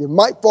shots. You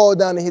might fall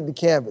down and hit the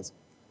canvas.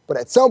 But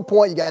at some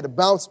point, you got to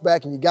bounce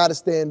back and you got to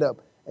stand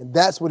up. And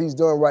that's what he's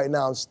doing right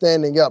now,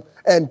 standing up.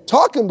 And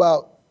talking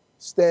about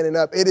standing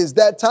up, it is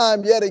that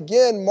time yet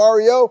again,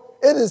 Mario.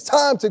 It is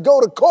time to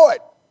go to court.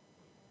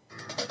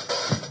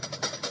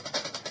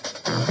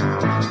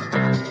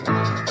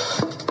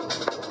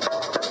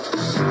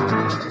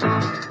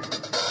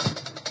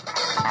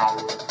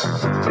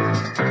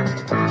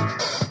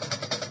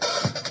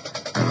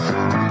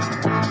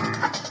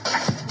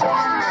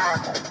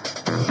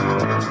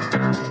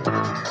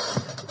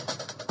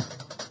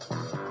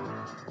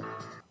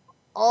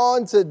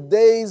 On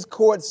today's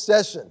court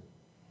session,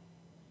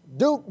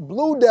 Duke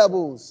Blue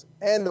Devils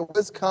and the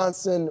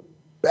Wisconsin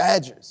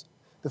Badgers.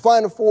 The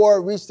Final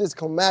Four reached its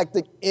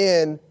climactic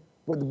end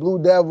with the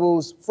Blue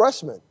Devils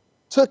freshmen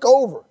took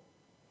over.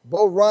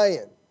 Bo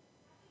Ryan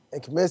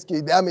and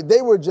Kaminsky, I mean,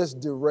 they were just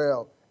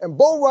derailed. And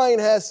Bo Ryan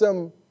has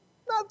some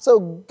not so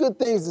good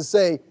things to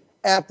say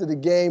after the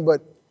game,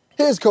 but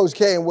here's Coach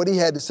K and what he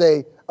had to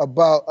say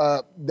about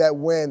that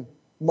win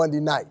Monday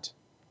night.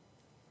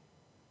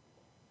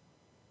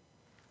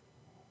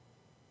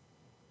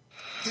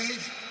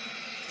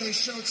 They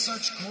showed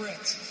such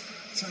grit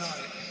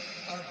tonight.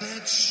 Our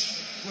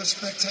bench was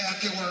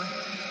spectacular.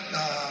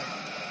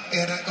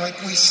 And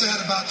like we said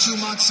about 2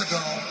 months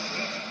ago,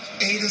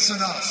 8 is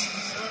enough.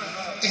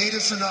 8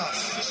 is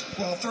enough.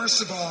 Well,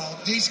 first of all,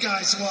 these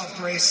guys love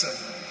Grayson.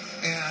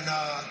 And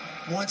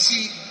once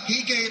he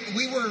gave,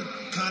 we were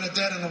kind of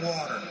dead in the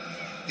water.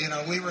 You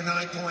know, we were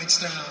 9 points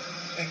down.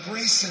 And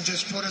Grayson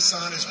just put us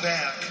on his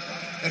back.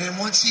 And then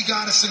once he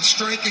got us in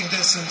striking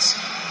distance,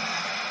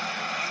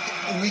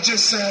 we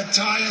just said,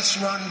 tie us,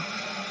 run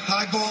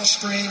high ball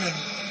screen,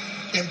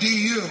 and be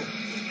you.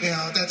 You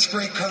know, that's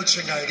great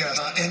coaching, I guess.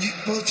 And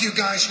both you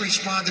guys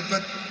responded,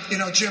 but, you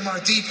know, Jim, our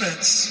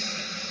defense,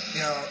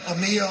 you know,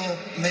 Emil,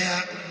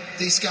 Matt,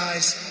 these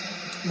guys,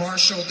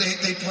 Marshall,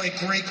 they play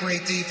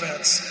great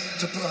defense.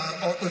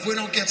 If we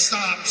don't get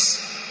stops,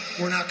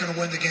 we're not going to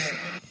win the game.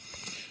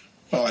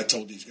 Well, I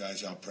told these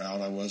guys how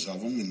proud I was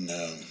of them, and,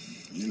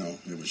 you know,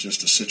 it was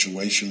just a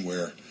situation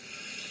where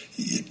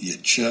you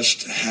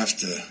just have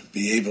to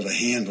be able to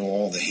handle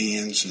all the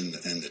hands and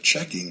the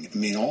checking. I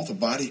mean, all the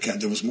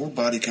there was more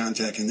body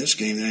contact in this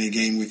game than any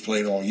game we've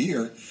played all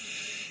year.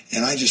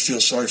 And I just feel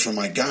sorry for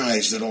my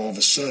guys that all of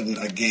a sudden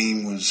a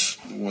game was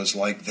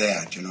like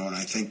that, you know. And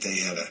I think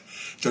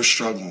they're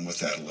struggling with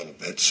that a little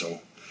bit. So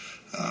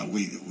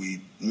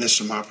we missed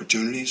some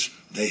opportunities.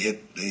 They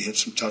hit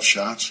some tough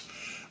shots,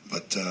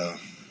 but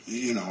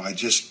you know,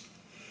 it's just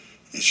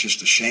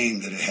a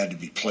shame that it had to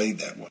be played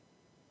that way.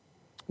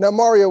 Now,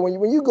 Mario,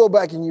 when you go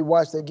back and you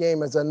watch that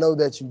game, as I know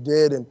that you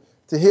did, and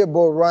to hear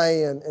Bo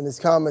Ryan and his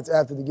comments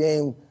after the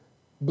game,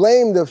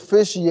 blame the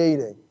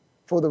officiating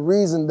for the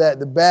reason that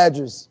the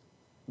Badgers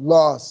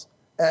lost.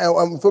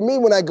 And for me,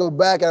 when I go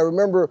back, I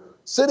remember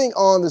sitting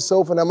on the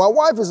sofa. Now, my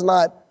wife is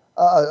not,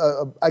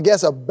 I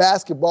guess, a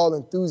basketball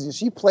enthusiast.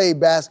 She played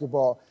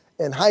basketball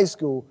in high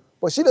school,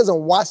 but she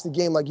doesn't watch the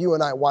game like you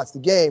and I watch the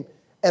game.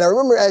 And I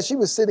remember as she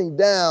was sitting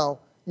down,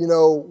 you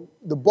know,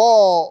 the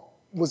ball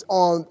was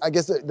on, I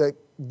guess, the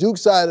Duke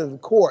side of the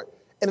court.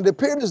 And it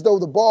appeared as though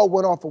the ball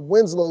went off of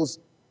Winslow's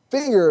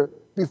finger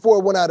before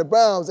it went out of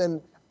bounds.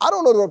 And I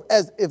don't know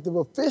if the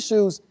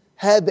officials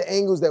had the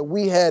angles that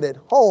we had at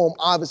home,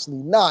 obviously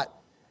not.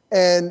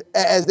 And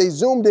as they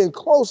zoomed in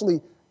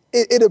closely,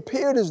 it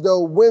appeared as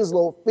though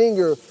Winslow's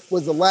finger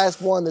was the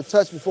last one to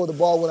touch before the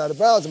ball went out of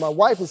bounds. And my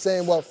wife was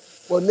saying, well,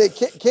 Nick,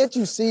 can't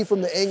you see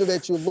from the angle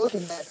that you're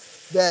looking at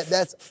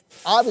that's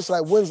obviously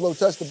like Winslow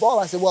touched the ball?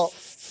 I said, well,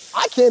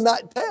 I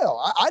cannot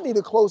tell. I need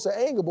a closer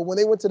angle. But when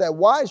they went to that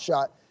wide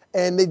shot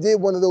and they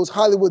did one of those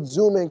Hollywood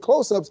zoom-in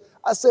close-ups,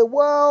 I said,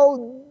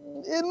 well,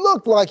 it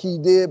looked like he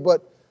did,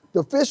 but the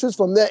officials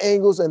from their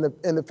angles and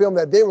the film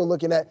that they were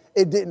looking at,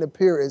 it didn't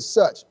appear as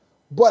such.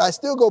 But I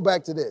still go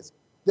back to this.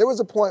 There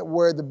was a point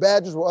where the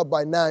Badgers were up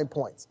by 9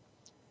 points,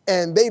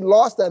 and they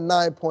lost that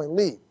 9-point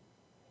lead.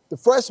 The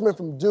freshman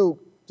from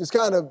Duke just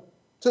kind of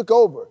took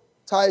over,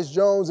 Tyus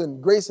Jones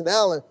and Grayson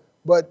Allen,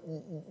 but,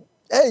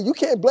 hey, you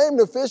can't blame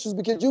the officials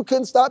because you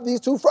couldn't stop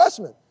these two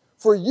freshmen.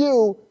 For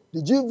you,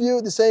 did you view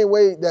it the same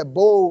way that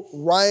Bo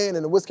Ryan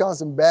and the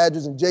Wisconsin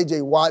Badgers and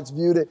J.J. Watts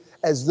viewed it,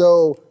 as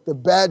though the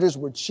Badgers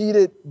were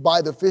cheated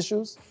by the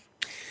officials?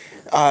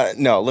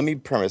 No, let me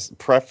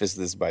preface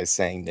this by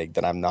saying, Nick,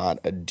 that I'm not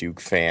a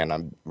Duke fan.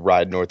 I'm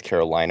ride North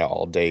Carolina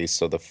all day,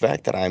 so the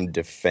fact that I'm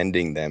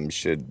defending them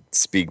should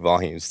speak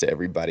volumes to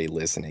everybody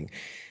listening.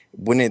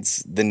 When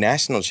it's the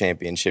national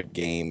championship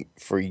game,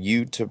 for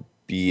you to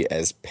be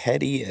as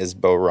petty as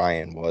Bo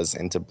Ryan was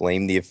and to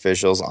blame the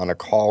officials on a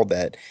call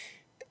that,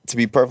 to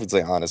be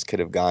perfectly honest, could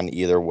have gone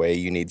either way.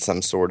 You need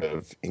some sort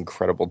of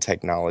incredible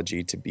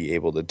technology to be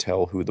able to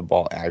tell who the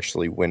ball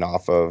actually went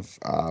off of.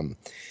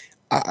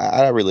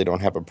 I really don't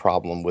have a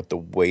problem with the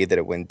way that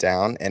it went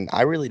down, and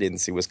I really didn't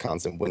see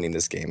Wisconsin winning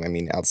this game. I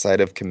mean,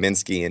 outside of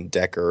Kaminsky and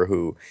Decker,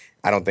 who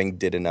I don't think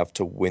did enough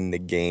to win the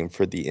game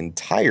for the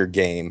entire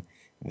game,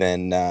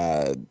 then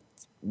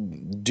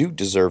Duke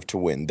deserved to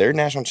win. Their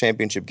national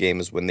championship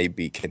game is when they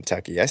beat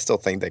Kentucky. I still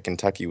think that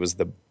Kentucky was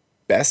the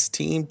best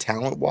team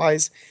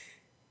talent-wise,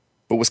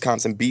 but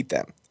Wisconsin beat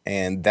them.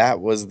 And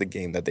that was the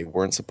game that they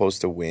weren't supposed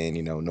to win.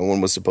 You know, no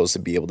one was supposed to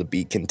be able to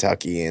beat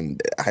Kentucky.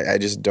 And I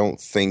just don't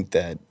think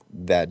that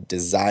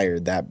desire,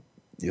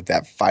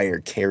 that fire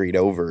carried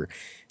over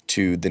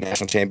to the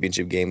national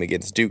championship game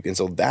against Duke. And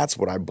so that's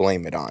what I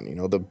blame it on. You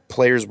know, the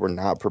players were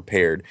not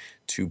prepared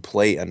to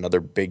play another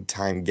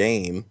big-time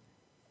game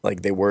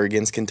like they were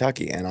against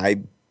Kentucky. And I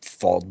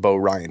fault Bo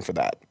Ryan for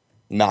that,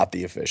 not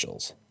the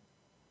officials.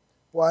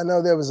 Well, I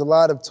know there was a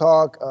lot of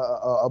talk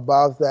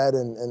about that.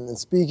 And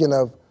speaking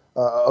of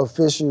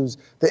officials,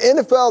 the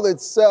NFL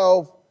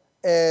itself,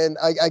 and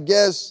I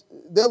guess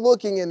they're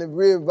looking and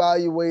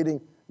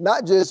reevaluating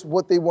not just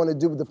what they want to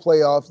do with the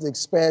playoffs, the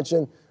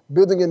expansion,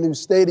 building a new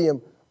stadium,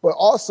 but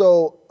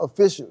also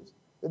officials.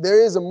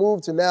 There is a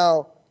move to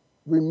now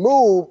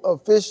remove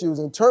officials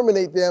and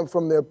terminate them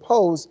from their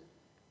posts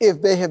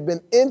if they have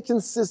been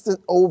inconsistent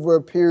over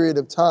a period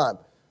of time.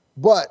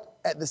 But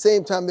at the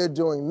same time they're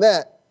doing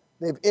that,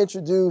 they've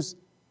introduced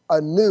a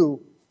new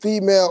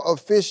female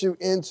official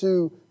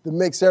into the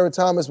mix. Sarah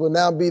Thomas will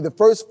now be the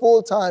first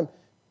full-time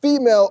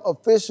female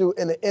official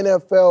in the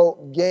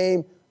NFL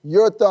game.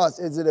 Your thoughts?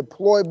 Is it a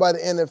ploy by the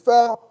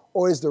NFL,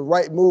 or is the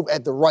right move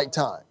at the right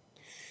time?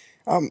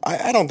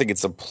 I don't think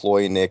it's a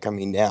ploy, Nick. I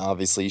mean, yeah,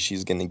 obviously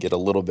she's going to get a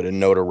little bit of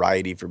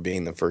notoriety for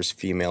being the first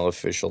female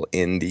official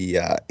in the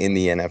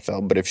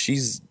NFL. But if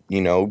she's,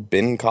 been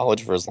in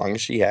college for as long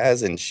as she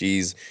has and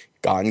she's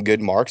gotten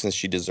good marks and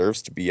she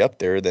deserves to be up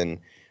there, then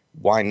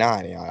why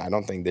not? I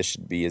don't think this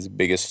should be as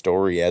big a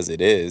story as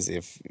it is.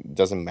 If it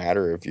doesn't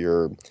matter if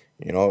you're,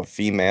 a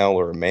female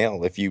or a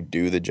male, if you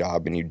do the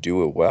job and you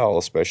do it well,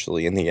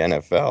 especially in the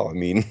NFL. I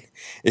mean,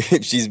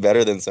 if she's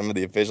better than some of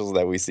the officials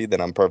that we see,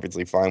 then I'm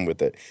perfectly fine with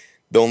it.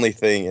 The only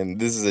thing, and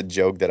this is a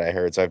joke that I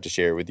heard, so I have to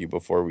share it with you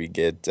before we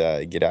get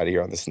out of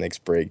here on this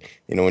next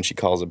break. When she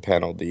calls a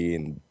penalty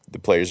and the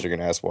players are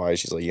going to ask why,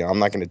 she's like, I'm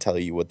not going to tell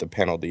you what the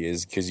penalty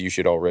is because you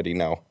should already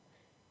know.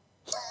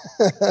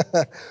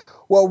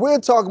 Well,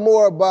 we'll talk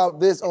more about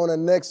this on the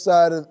next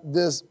side of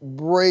this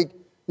break.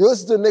 You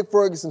listen to Nick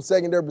Ferguson,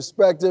 Secondary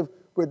Perspective,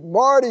 with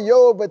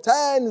Mario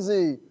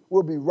Batanzi.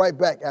 We'll be right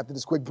back after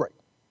this quick break.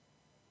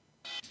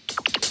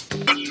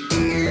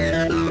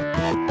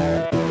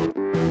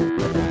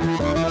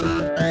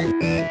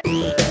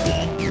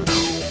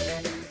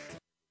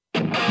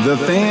 The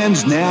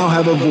fans now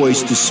have a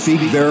voice to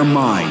speak their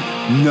mind.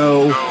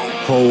 No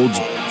holds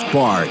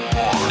barred.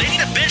 They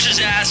need to bench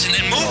his ass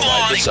and move on.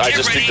 I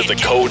just think that the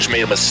coach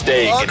made a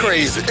mistake. All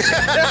crazy.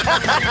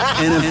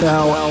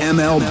 NFL,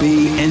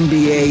 MLB,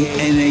 NBA,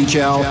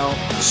 NHL.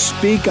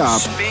 Speak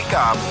up. Speak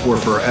up or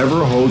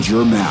forever hold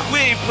your mouth. We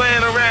ain't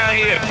playing around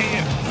here.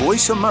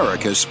 Voice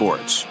America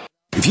Sports.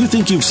 If you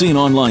think you've seen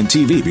online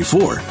TV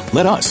before,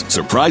 let us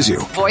surprise you.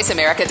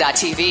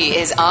 VoiceAmerica.tv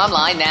is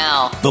online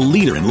now. The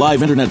leader in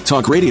live internet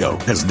talk radio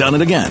has done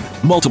it again.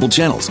 Multiple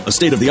channels, a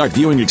state-of-the-art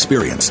viewing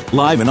experience,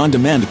 live and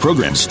on-demand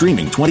programs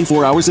streaming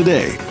 24 hours a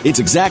day. It's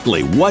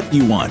exactly what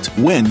you want,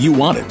 when you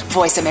want it.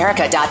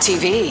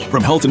 VoiceAmerica.tv.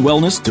 From health and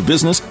wellness to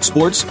business,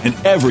 sports, and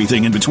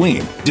everything in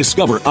between.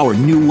 Discover our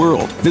new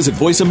world. Visit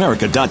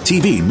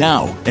VoiceAmerica.tv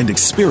now and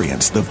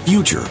experience the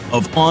future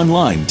of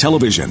online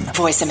television.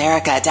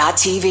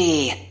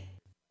 VoiceAmerica.tv.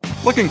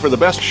 Looking for the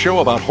best show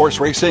about horse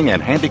racing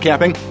and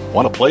handicapping?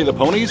 Want to play the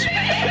ponies?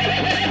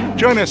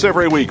 Join us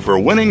every week for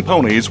Winning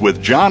Ponies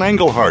with John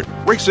Englehart,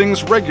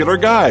 racing's regular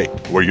guy,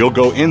 where you'll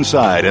go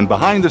inside and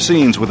behind the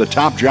scenes with the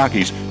top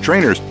jockeys,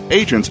 trainers,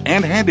 agents,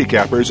 and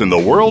handicappers in the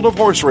world of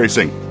horse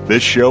racing.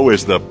 This show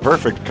is the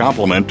perfect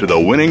complement to the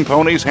Winning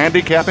Ponies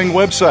handicapping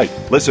website.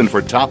 Listen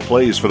for top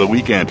plays for the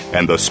weekend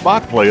and the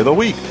spot play of the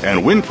week,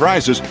 and win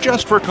prizes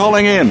just for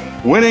calling in.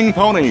 Winning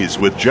Ponies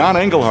with John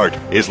Englehart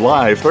is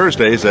live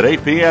Thursdays at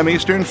 8 p.m.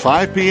 Eastern,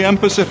 5 p.m.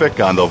 Pacific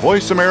on the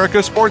Voice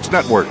America Sports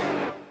Network.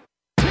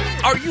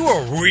 Are you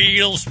a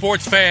real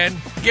sports fan?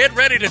 Get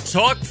ready to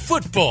talk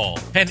football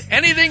and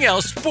anything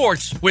else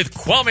sports with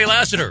Kwame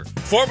Lassiter,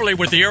 formerly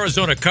with the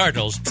Arizona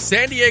Cardinals,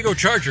 San Diego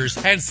Chargers,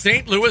 and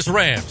St. Louis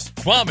Rams.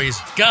 Kwame's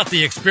got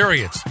the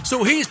experience,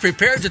 so he's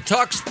prepared to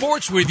talk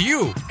sports with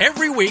you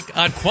every week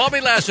on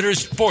Kwame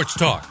Lassiter's Sports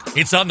Talk.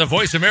 It's on the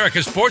Voice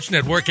America Sports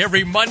Network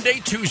every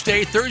Monday,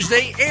 Tuesday,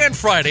 Thursday, and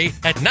Friday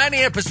at 9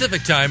 a.m.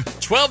 Pacific Time,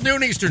 12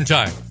 noon Eastern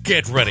Time.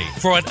 Get ready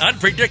for an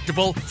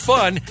unpredictable,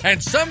 fun,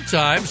 and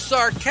sometimes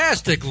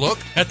sarcastic look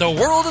at the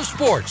world of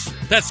sports.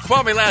 That's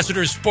Kwame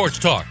Lassiter's Sports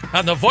Talk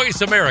on the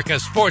Voice America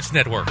Sports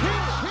Network.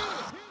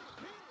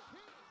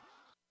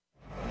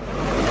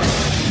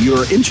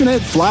 Your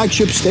internet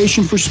flagship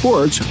station for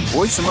sports,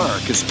 Voice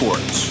America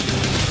Sports.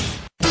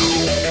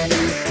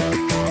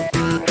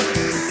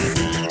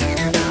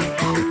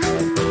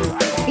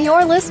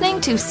 You're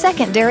listening to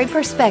Secondary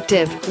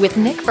Perspective with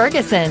Nick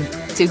Ferguson.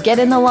 To get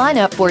in the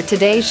lineup for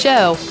today's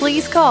show,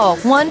 please call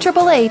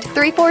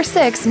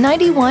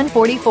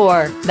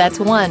 1-888-346-9144. That's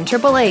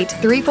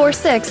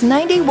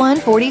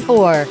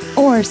 1-888-346-9144.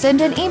 Or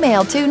send an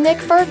email to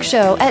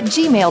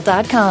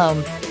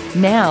nickfergshow@gmail.com.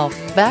 Now,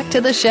 back to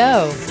the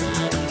show.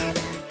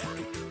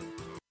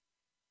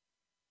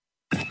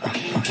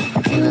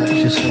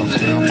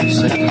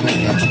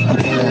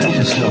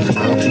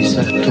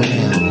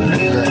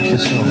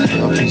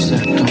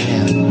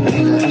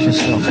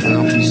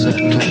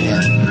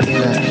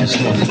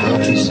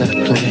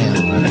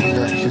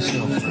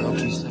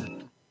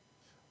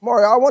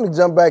 Mario, I want to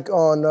jump back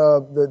on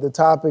the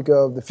topic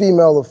of the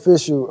female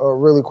official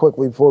really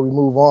quickly before we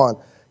move on.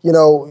 You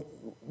know,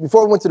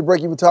 before we went to the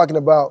break, you were talking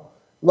about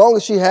long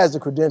as she has the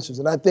credentials,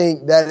 and I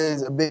think that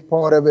is a big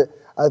part of it.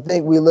 I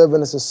think we live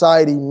in a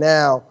society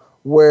now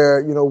where,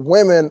 you know,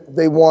 women,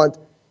 they want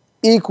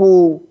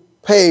equal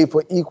pay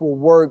for equal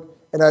work,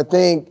 and I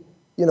think,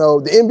 you know,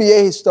 the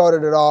NBA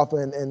started it off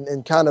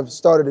and kind of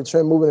started the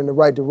trend moving in the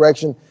right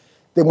direction.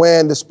 Then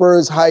when the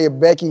Spurs hired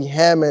Becky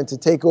Hammon to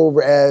take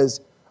over as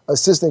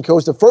assistant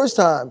coach, the first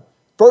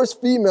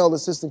female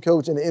assistant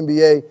coach in the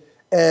NBA,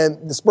 and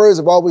the Spurs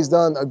have always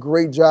done a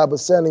great job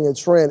of setting a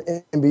trend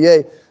in the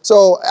NBA.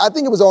 So I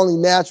think it was only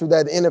natural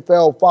that the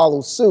NFL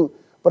followed suit.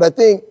 But I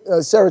think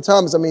Sarah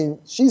Thomas, I mean,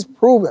 she's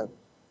proven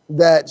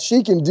that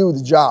she can do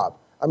the job.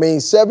 I mean,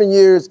 7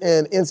 years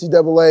in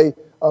NCAA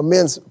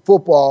men's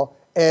football,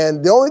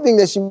 and the only thing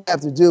that she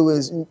have to do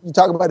is, you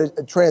talk about a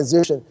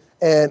transition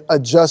and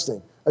adjusting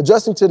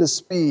to the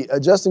speed,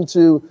 adjusting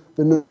to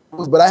the news.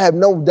 But I have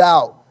no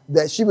doubt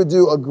that she would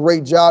do a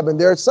great job. And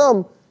there are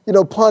some, you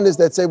know, pundits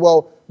that say,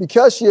 well,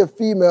 because she's a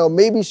female,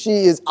 maybe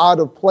she is out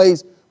of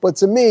place. But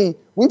to me,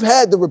 we've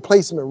had the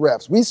replacement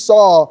refs. We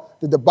saw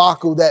the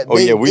debacle that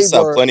we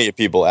saw plenty of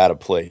people out of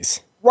place.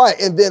 Right,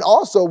 and then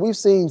also we've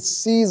seen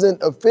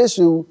seasoned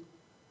officials,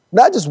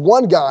 not just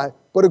one guy,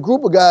 but a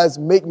group of guys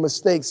make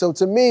mistakes. So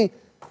to me,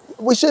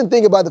 we shouldn't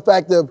think about the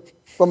fact of,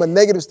 from a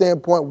negative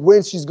standpoint,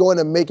 when she's going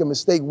to make a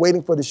mistake,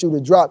 waiting for the shoe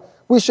to drop.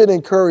 We should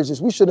encourage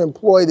this. We should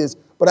employ this.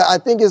 But I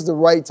think it's the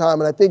right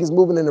time, and I think it's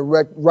moving in the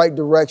right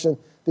direction.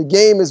 The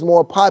game is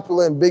more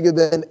popular and bigger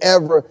than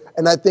ever,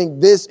 and I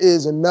think this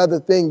is another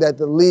thing that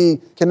the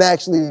league can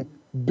actually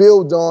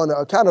build on,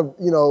 a kind of,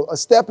 you know, a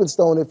stepping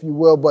stone, if you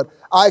will. But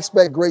I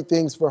expect great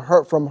things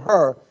from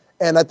her,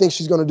 and I think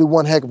she's going to do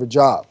one heck of a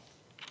job.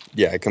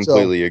 Yeah, I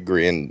completely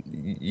agree. And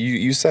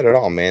you said it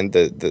all, man.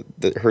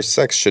 Her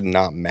sex should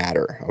not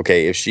matter.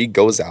 Okay, if she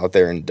goes out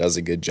there and does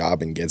a good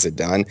job and gets it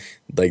done,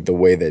 like the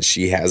way that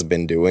she has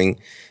been doing,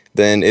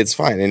 then it's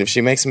fine. And if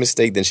she makes a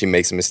mistake, then she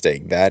makes a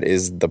mistake. That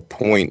is the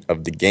point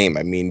of the game.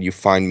 I mean, you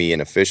find me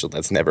an official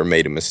that's never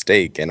made a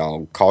mistake, and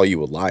I'll call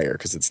you a liar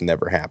because it's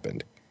never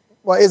happened.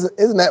 Well,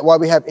 isn't that why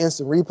we have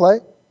instant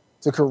replay?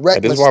 To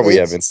correct mistakes? That is why we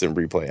have instant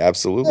replay,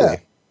 absolutely. Yeah.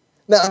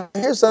 Now,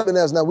 here's something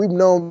else. Now, we've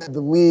known that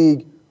the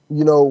league,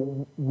 you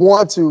know,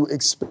 want to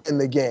expand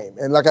the game.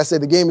 And like I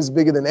said, the game is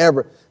bigger than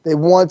ever. They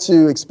want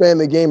to expand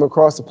the game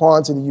across the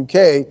pond to the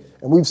UK,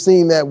 and we've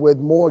seen that with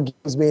more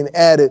games being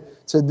added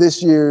to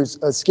this year's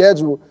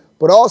schedule,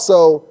 but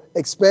also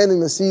expanding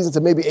the season to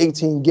maybe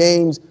 18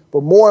 games.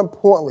 But more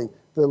importantly,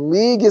 the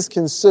league is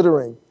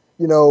considering,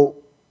 you know,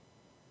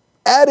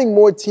 adding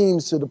more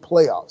teams to the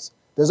playoffs.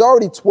 There's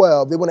already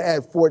 12. They want to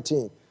add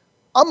 14.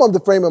 I'm of the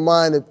frame of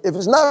mind, if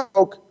it's not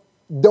broke,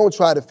 don't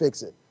try to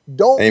fix it.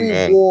 Don't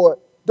reward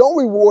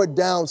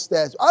down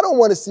stats. I don't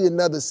want to see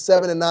another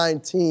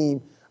 7-9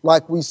 team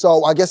like we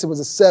saw. I guess it was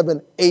a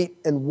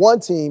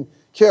 7-8-1 team,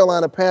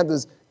 Carolina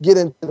Panthers, get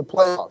into the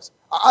playoffs.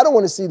 I don't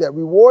want to see that.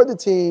 Reward the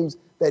teams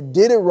that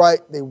did it right.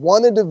 They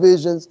won the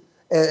divisions,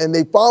 and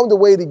they found a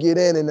way to get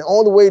in. And the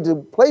only way to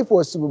play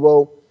for a Super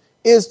Bowl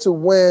is to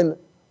win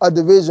a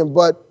division,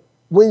 but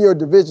win your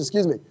division,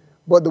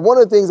 But one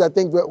of the things I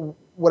think that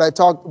what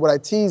I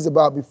teased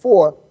about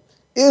before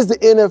is the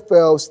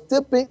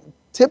NFL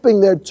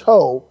tipping their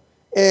toe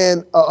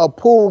in a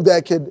pool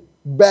that could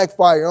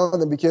backfire on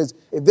them, because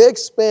if they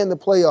expand the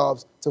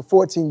playoffs to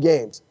 14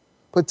 games,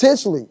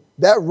 potentially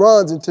that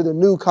runs into the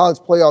new college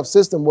playoff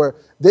system where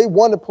they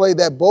want to play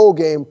that bowl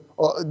game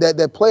or that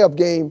playoff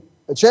game,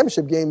 a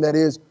championship game that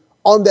is,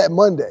 on that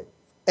Monday.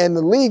 And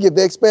the league, if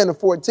they expand to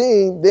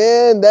 14,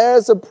 then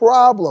there's a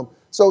problem.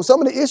 So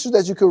some of the issues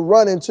that you could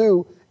run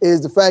into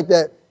is the fact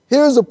that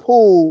here's a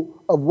pool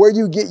of where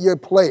you get your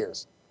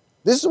players.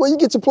 This is where you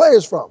get your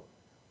players from.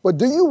 But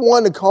do you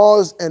want to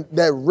cause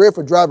that rift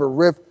or drive a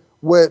rift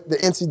with the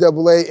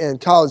NCAA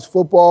and college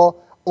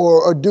football,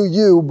 or do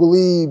you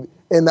believe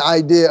in the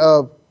idea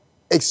of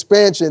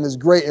expansion is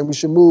great and we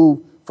should move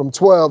from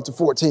 12 to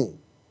 14?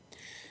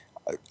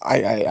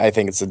 I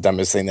think it's the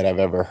dumbest thing that I've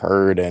ever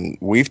heard, and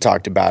we've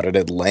talked about it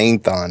at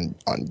length on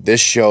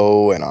this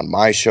show and on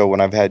my show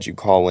when I've had you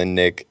call in,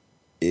 Nick.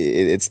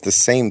 It's the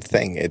same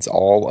thing. It's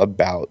all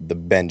about the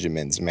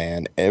Benjamins,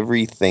 man.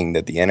 Everything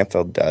that the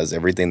NFL does,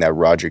 everything that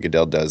Roger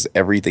Goodell does,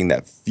 everything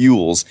that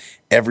fuels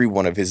every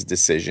one of his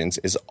decisions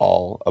is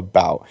all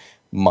about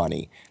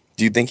money.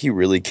 Do you think he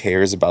really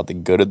cares about the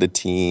good of the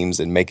teams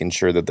and making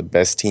sure that the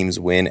best teams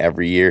win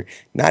every year?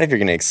 Not if you're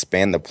going to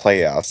expand the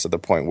playoffs to the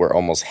point where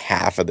almost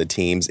half of the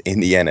teams in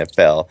the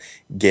NFL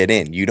get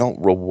in. You don't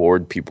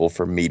reward people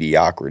for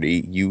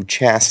mediocrity. You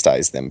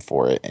chastise them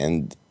for it.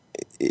 And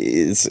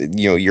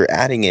you're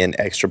adding in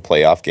extra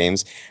playoff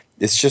games.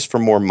 It's just for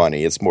more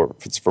money. It's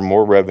for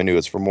more revenue.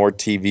 It's for more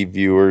TV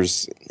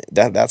viewers.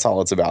 That's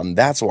all it's about, and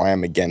that's why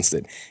I'm against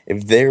it.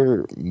 If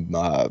their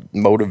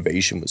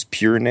motivation was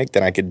pure, Nick,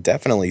 then I could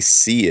definitely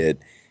see it.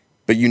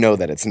 But you know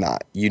that it's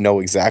not. You know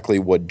exactly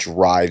what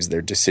drives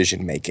their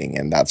decision making,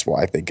 and that's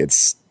why I think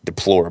it's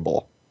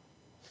deplorable.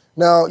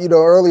 Now,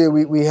 earlier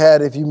we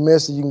had, if you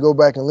missed it, you can go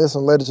back and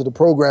listen later to the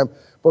program.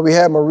 But we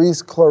had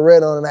Maurice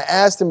Clarett on, and I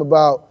asked him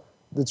about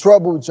the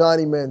trouble with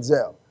Johnny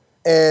Manziel.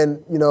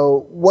 And,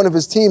 one of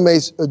his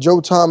teammates,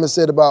 Joe Thomas,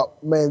 said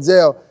about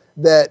Manziel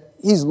that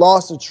he's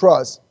lost the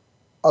trust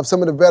of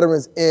some of the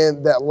veterans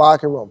in that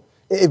locker room.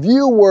 If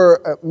you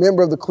were a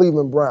member of the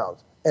Cleveland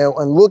Browns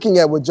and looking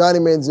at what Johnny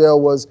Manziel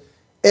was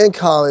in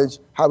college,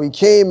 how he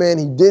came in,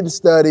 he didn't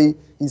study,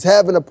 he's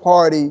having a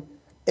party,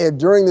 and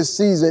during the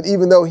season,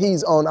 even though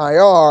he's on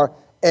IR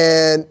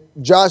and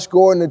Josh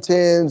Gordon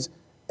attends,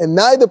 and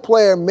neither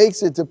player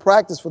makes it to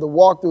practice for the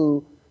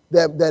walkthrough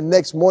that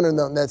next morning,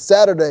 that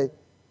Saturday,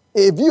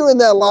 if you're in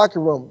that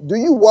locker room, do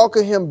you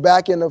welcome him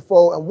back in the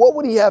fold? And what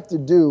would he have to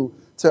do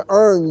to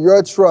earn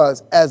your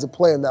trust as a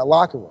player in that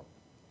locker room?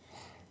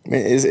 I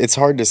mean, it's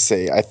hard to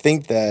say. I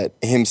think that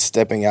him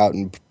stepping out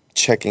and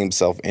checking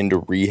himself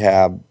into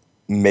rehab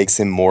makes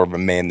him more of a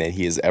man than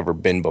he has ever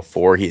been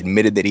before. He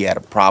admitted that he had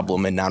a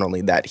problem, and not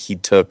only that, he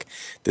took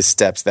the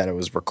steps that it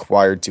was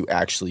required to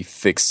actually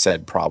fix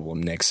said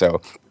problem, Nick.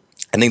 So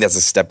I think that's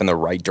a step in the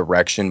right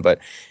direction, but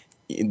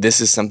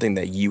this is something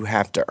that you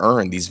have to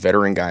earn. These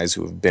veteran guys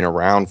who have been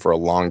around for a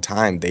long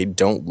time, they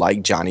don't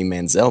like Johnny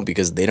Manziel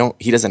because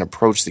he doesn't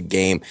approach the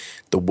game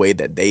the way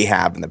that they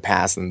have in the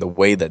past and the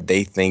way that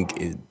they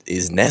think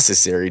is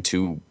necessary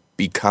to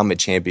become a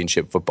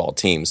championship football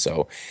team.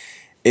 So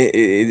it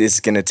is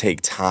going to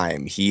take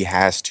time. He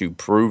has to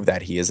prove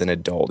that he is an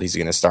adult. He's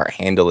going to start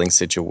handling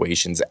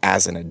situations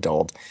as an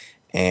adult.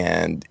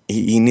 And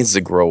he needs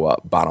to grow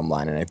up, bottom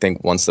line. And I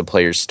think once the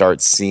players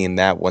start seeing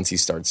that, once he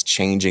starts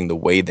changing the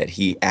way that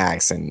he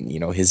acts and,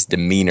 his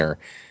demeanor,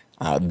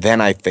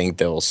 then I think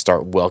they'll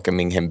start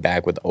welcoming him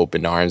back with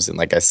open arms. And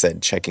like I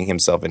said, checking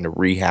himself into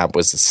rehab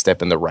was a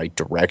step in the right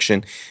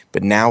direction.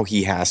 But now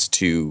he has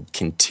to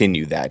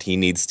continue that. He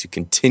needs to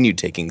continue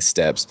taking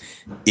steps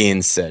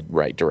in said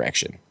right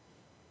direction.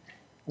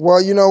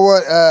 Well, you know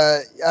what?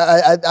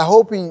 I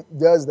hope he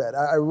does that.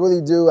 I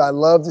really do. I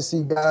love to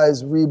see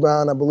guys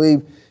rebound. I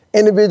believe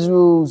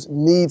individuals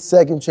need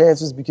second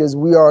chances because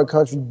we are a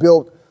country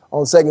built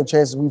on second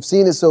chances. We've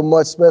seen it so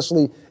much,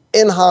 especially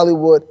in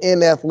Hollywood,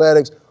 in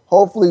athletics.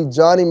 Hopefully,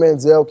 Johnny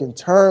Manziel can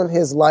turn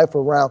his life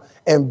around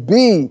and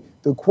be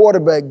the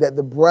quarterback that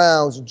the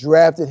Browns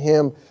drafted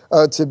him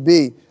to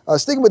be.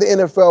 Sticking with the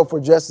NFL for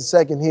just a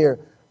second here.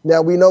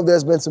 Now, we know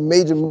there's been some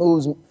major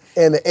moves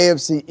in the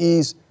AFC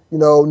East.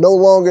 No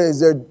longer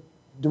is there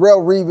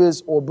Darrelle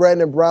Revis or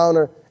Brandon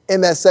Browner in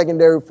that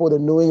secondary for the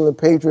New England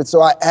Patriots.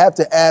 So I have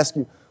to ask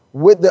you,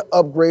 with the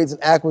upgrades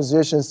and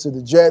acquisitions to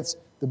the Jets,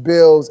 the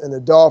Bills, and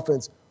the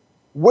Dolphins,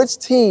 which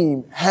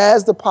team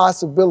has the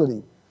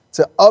possibility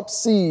to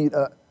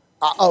uproot,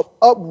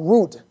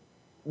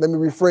 let me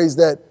rephrase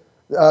that,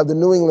 the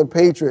New England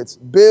Patriots,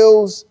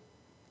 Bills,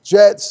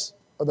 Jets,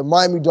 or the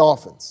Miami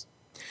Dolphins?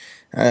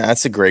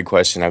 That's a great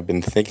question. I've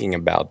been thinking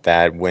about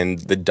that. When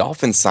the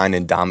Dolphins signed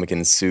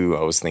Ndamukong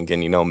Suh, I was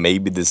thinking,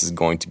 maybe this is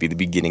going to be the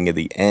beginning of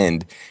the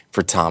end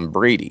for Tom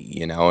Brady,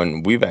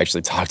 and we've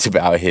actually talked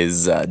about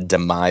his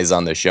demise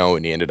on the show,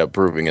 and he ended up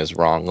proving us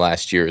wrong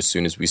last year as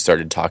soon as we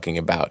started talking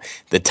about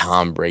the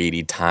Tom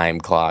Brady time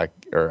clock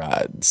or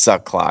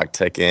suck clock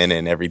ticking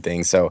and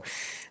everything. So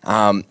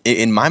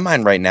in my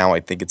mind right now, I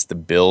think it's the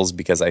Bills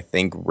because I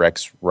think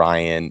Rex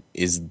Ryan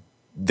is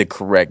the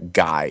correct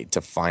guy to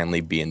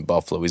finally be in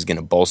Buffalo. He's going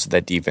to bolster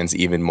that defense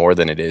even more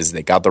than it is.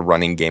 They got the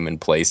running game in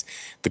place.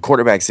 The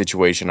quarterback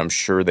situation, I'm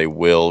sure they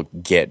will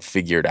get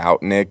figured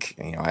out, Nick.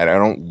 I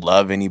don't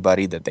love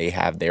anybody that they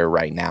have there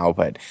right now,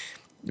 but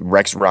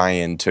Rex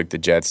Ryan took the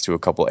Jets to a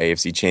couple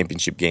AFC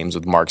championship games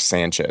with Mark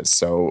Sanchez.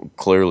 So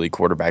clearly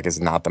quarterback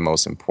is not the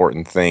most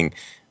important thing.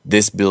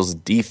 This Bills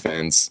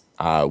defense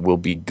will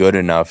be good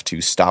enough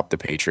to stop the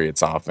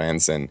Patriots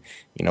offense. And,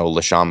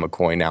 LaShawn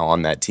McCoy now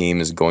on that team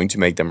is going to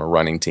make them a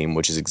running team,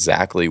 which is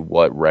exactly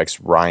what Rex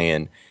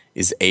Ryan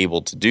is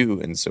able to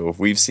do. And so if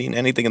we've seen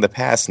anything in the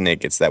past,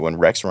 Nick, it's that when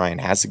Rex Ryan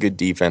has a good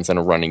defense and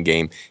a running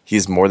game, he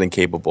is more than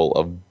capable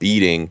of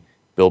beating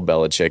Bill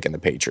Belichick and the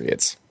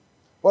Patriots.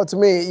 Well, to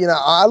me,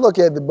 I look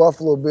at the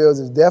Buffalo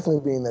Bills as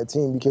definitely being that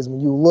team because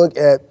when you look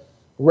at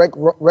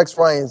Rex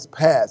Ryan's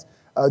past,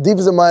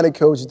 defensive-minded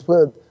coach, he's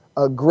put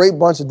a great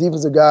bunch of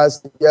defensive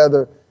guys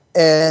together.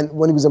 And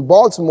when he was in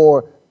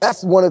Baltimore,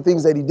 that's one of the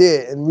things that he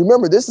did. And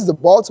remember, this is a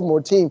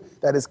Baltimore team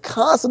that is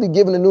constantly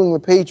giving the New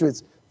England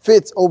Patriots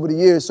fits over the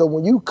years. So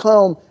when you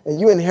come and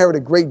you inherit a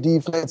great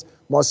defense,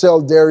 Marcel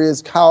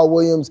Darius, Kyle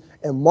Williams,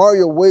 and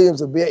Mario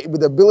Williams with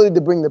the ability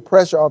to bring the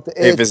pressure off the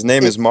edge. If his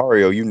name is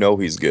Mario,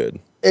 he's good.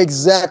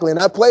 Exactly. And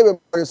I play with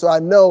Mario, so I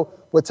know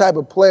what type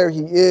of player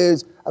he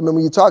is.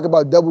 When you talk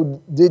about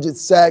double-digit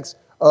sacks,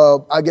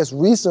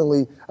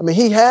 recently,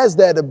 he has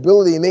that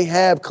ability, and they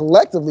have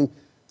collectively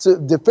to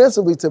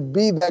defensively to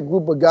be that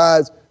group of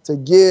guys to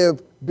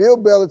give Bill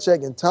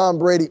Belichick and Tom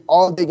Brady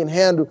all they can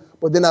handle.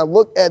 But then I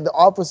look at the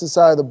offensive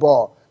side of the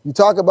ball. You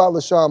talk about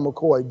LaShawn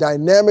McCoy,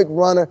 dynamic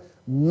runner,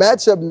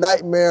 matchup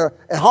nightmare,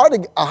 and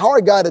a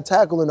hard guy to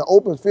tackle in the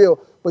open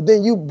field. But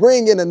then you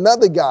bring in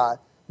another guy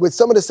with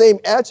some of the same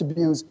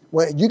attributes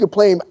where you can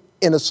play him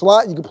in a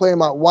slot, you can play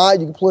him out wide,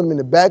 you can put him in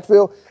the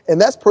backfield,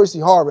 and that's Percy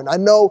Harvin. I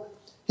know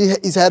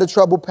he's had a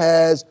trouble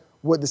pass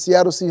with the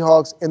Seattle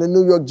Seahawks and the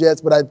New York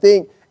Jets, but I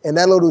think in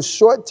that little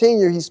short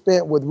tenure he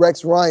spent with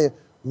Rex Ryan,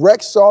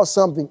 Rex saw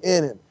something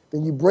in him.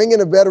 Then you bring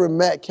in a veteran,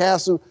 Matt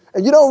Castle,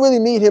 and you don't really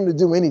need him to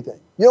do anything.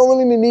 You don't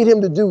really need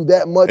him to do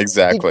that much.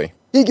 Exactly.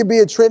 He could be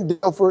a Trent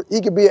Dilfer. He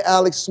could be an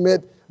Alex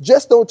Smith.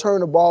 Just don't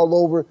turn the ball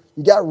over.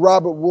 You got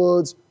Robert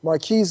Woods,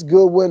 Marquise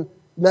Goodwin.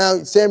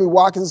 Now Sammy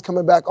Watkins is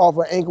coming back off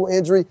an ankle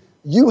injury.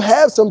 You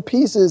have some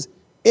pieces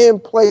in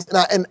place.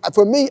 And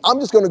for me, I'm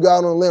just going to go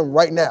out on a limb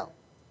right now.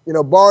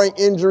 Barring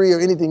injury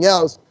or anything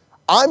else,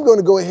 I'm going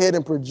to go ahead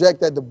and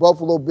project that the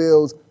Buffalo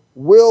Bills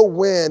will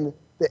win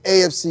the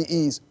AFC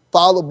East,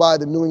 followed by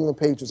the New England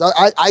Patriots.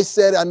 I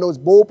said, I know it's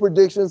bold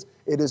predictions.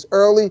 It is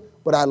early,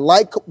 but I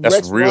like That's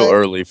Rex real Ryan.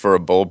 early for a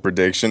bold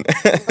prediction.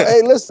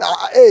 Hey, listen.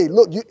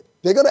 Look,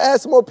 they're going to add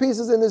some more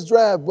pieces in this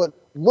draft, but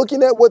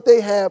looking at what they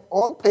have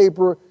on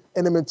paper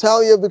and the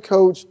mentality of the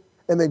coach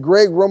and then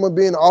Greg Roman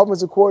being the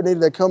offensive coordinator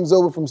that comes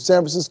over from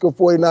San Francisco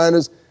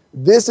 49ers,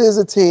 this is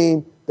a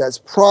team that's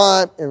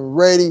primed and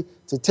ready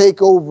to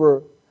take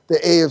over the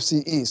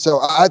AFC East. So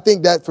I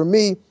think that for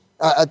me,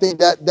 I think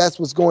that's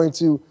what's going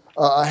to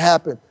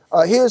happen.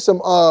 Here's some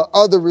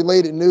other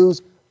related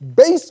news.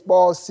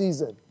 Baseball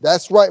season.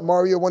 That's right,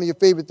 Mario, one of your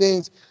favorite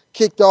things,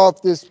 kicked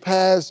off this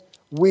past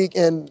week.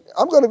 And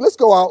let's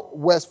go out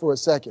west for a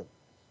second.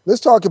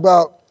 Let's talk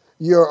about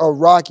your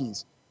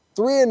Rockies.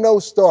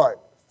 3-0 start,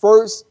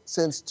 first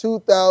since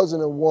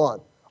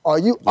 2001. Are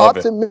you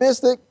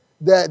optimistic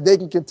that they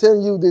can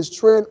continue this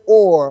trend,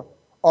 or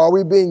are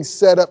we being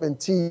set up and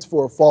teased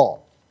for a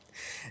fall?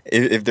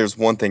 If there's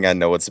one thing I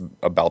know it's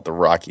about the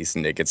Rockies,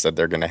 Nick, it's that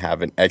they're going to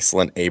have an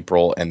excellent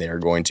April and they're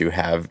going to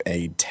have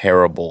a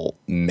terrible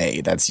May.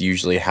 That's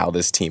usually how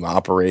this team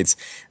operates.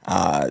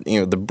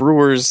 The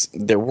Brewers,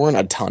 there weren't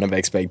a ton of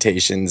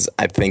expectations,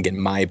 I think, in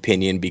my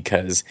opinion,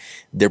 because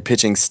their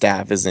pitching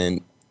staff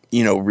isn't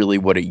really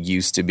what it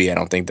used to be. I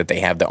don't think that they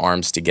have the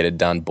arms to get it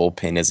done.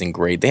 Bullpen isn't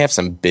great. They have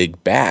some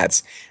big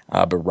bats,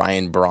 but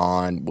Ryan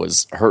Braun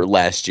was hurt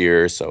last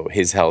year, so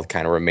his health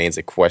kind of remains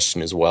a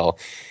question as well.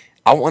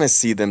 I want to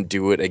see them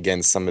do it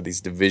against some of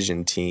these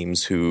division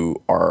teams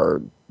who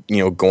are,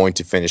 going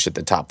to finish at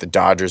the top. The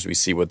Dodgers, we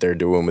see what they're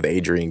doing with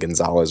Adrian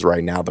Gonzalez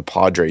right now. The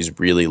Padres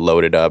really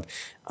loaded up.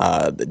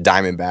 The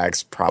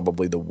Diamondbacks,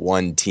 probably the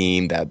one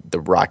team that the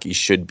Rockies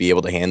should be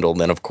able to handle.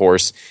 And then, of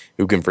course,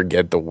 who can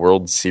forget the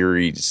World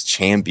Series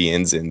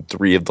champions in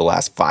 3 of the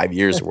last 5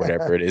 years or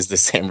whatever it is, the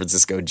San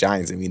Francisco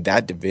Giants. I mean,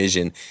 that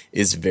division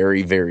is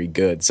very, very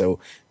good.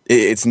 So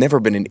it's never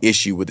been an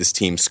issue with this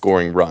team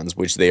scoring runs,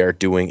 which they are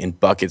doing in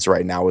buckets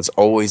right now. It's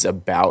always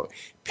about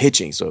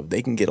pitching. So if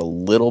they can get a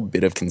little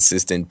bit of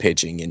consistent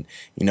pitching and,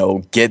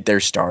 get their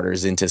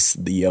starters into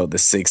the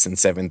 6th and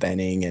 7th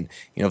inning, and,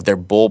 if their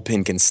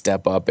bullpen can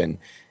step up and,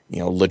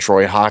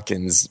 LaTroy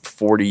Hawkins,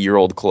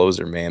 40-year-old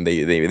closer, man.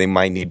 They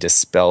might need to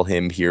spell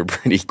him here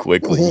pretty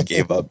quickly. He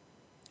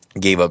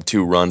gave up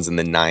 2 runs in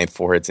the 9th,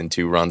 4 hits and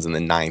 2 runs in the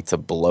 9th to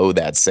blow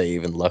that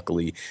save, and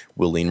luckily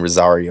Willeen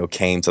Rosario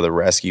came to the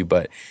rescue.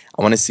 But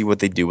I want to see what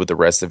they do with the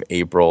rest of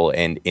April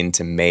and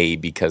into May,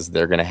 because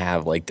they're going to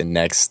have like the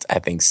next, I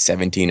think,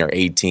 17 or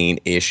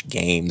 18-ish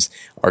games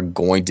are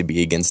going to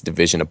be against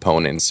division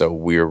opponents. So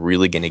we're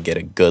really going to get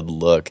a good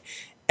look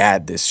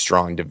at this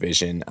strong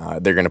division.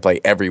 They're going to play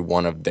every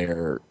one of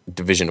their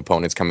division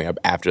opponents coming up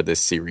after this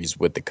series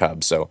with the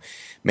Cubs. So,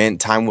 man,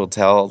 time will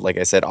tell. Like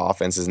I said,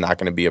 offense is not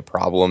going to be a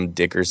problem.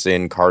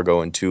 Dickerson,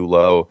 Cargo, and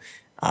Tulo,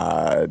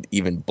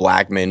 even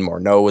Blackman,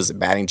 Morneau was a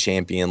batting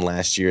champion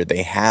last year.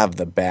 They have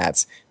the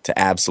bats to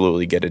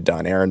absolutely get it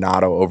done.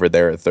 Arenado over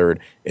there at third.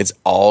 It's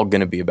all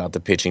going to be about the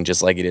pitching,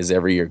 just like it is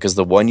every year. Because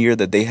the one year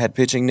that they had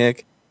pitching,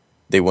 Nick,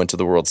 they went to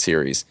the World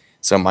Series.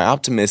 So am I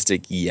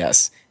optimistic?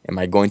 Yes. Am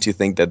I going to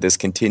think that this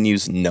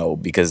continues? No,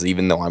 because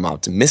even though I'm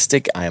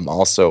optimistic, I am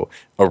also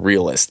a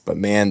realist. But,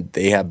 man,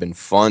 they have been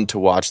fun to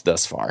watch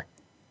thus far.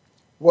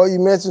 Well, you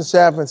mentioned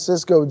San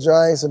Francisco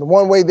Giants, and the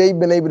one way they've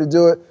been able to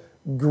do it,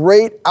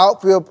 great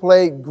outfield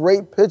play,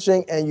 great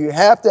pitching, and you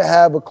have to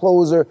have a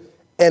closer.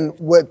 And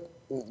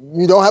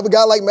you don't have a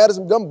guy like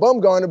Madison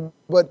Bumgarner,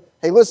 but,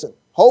 hey, listen,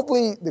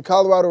 hopefully the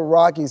Colorado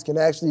Rockies can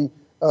actually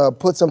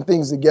put some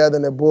things together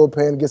in their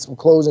bullpen, get some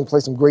closing, play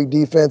some great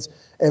defense,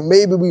 and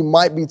maybe we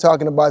might be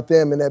talking about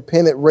them in that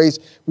pennant race.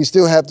 We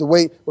still have to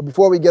wait. But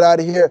before we get out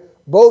of here,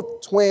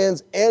 both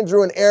twins,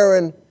 Andrew and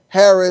Aaron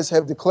Harris,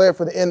 have declared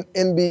for the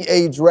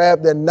NBA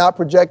draft. They're not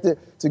projected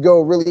to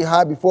go really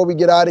high. Before we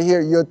get out of here,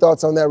 your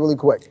thoughts on that really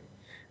quick.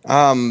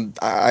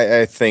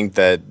 I think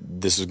that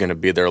this is going to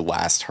be their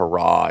last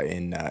hurrah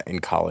in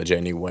college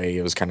anyway.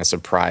 I was kind of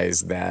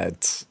surprised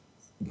that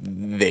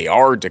they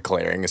are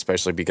declaring,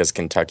 especially because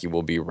Kentucky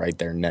will be right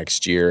there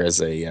next year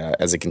as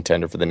a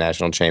contender for the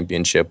national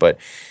championship. But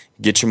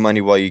get your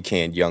money while you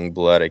can, young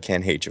blood. I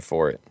can't hate you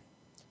for it.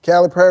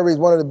 Calipari is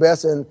one of the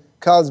best in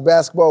college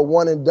basketball,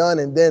 one and done,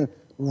 and then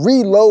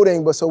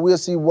reloading. But so we'll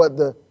see what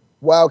the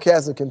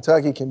Wildcats of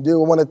Kentucky can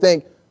do. I want to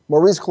thank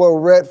Maurice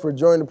Clarett for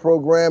joining the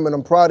program, and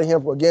I'm proud of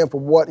him for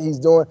what he's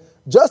doing.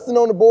 Justin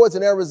on the boards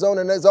in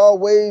Arizona, and as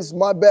always,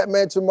 my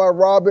Batman to my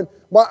Robin,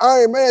 my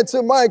Iron Man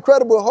to my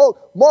Incredible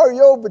Hulk,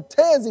 Mario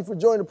Vitanzi, for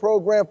joining the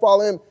program.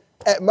 Follow him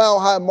at Mile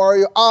High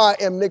Mario. I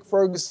am Nick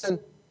Ferguson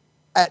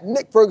at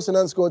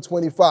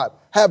NickFerguson_25.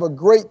 Have a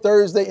great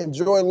Thursday.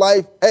 Enjoy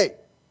life. Hey,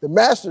 the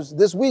Masters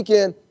this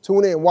weekend.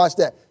 Tune in and watch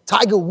that.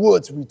 Tiger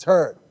Woods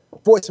return.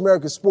 Voice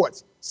America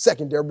Sports,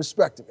 secondary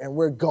perspective, and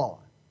we're gone.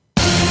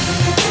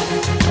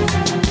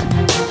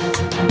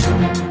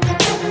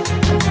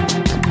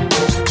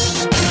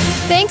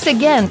 Thanks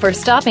again for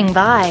stopping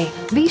by.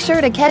 Be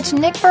sure to catch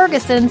Nick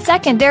Ferguson's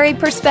Secondary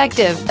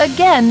Perspective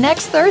again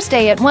next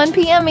Thursday at 1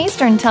 p.m.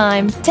 Eastern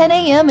Time, 10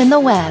 a.m. in the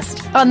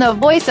West, on the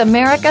Voice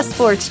America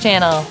Sports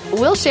Channel.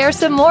 We'll share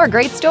some more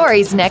great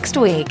stories next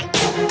week.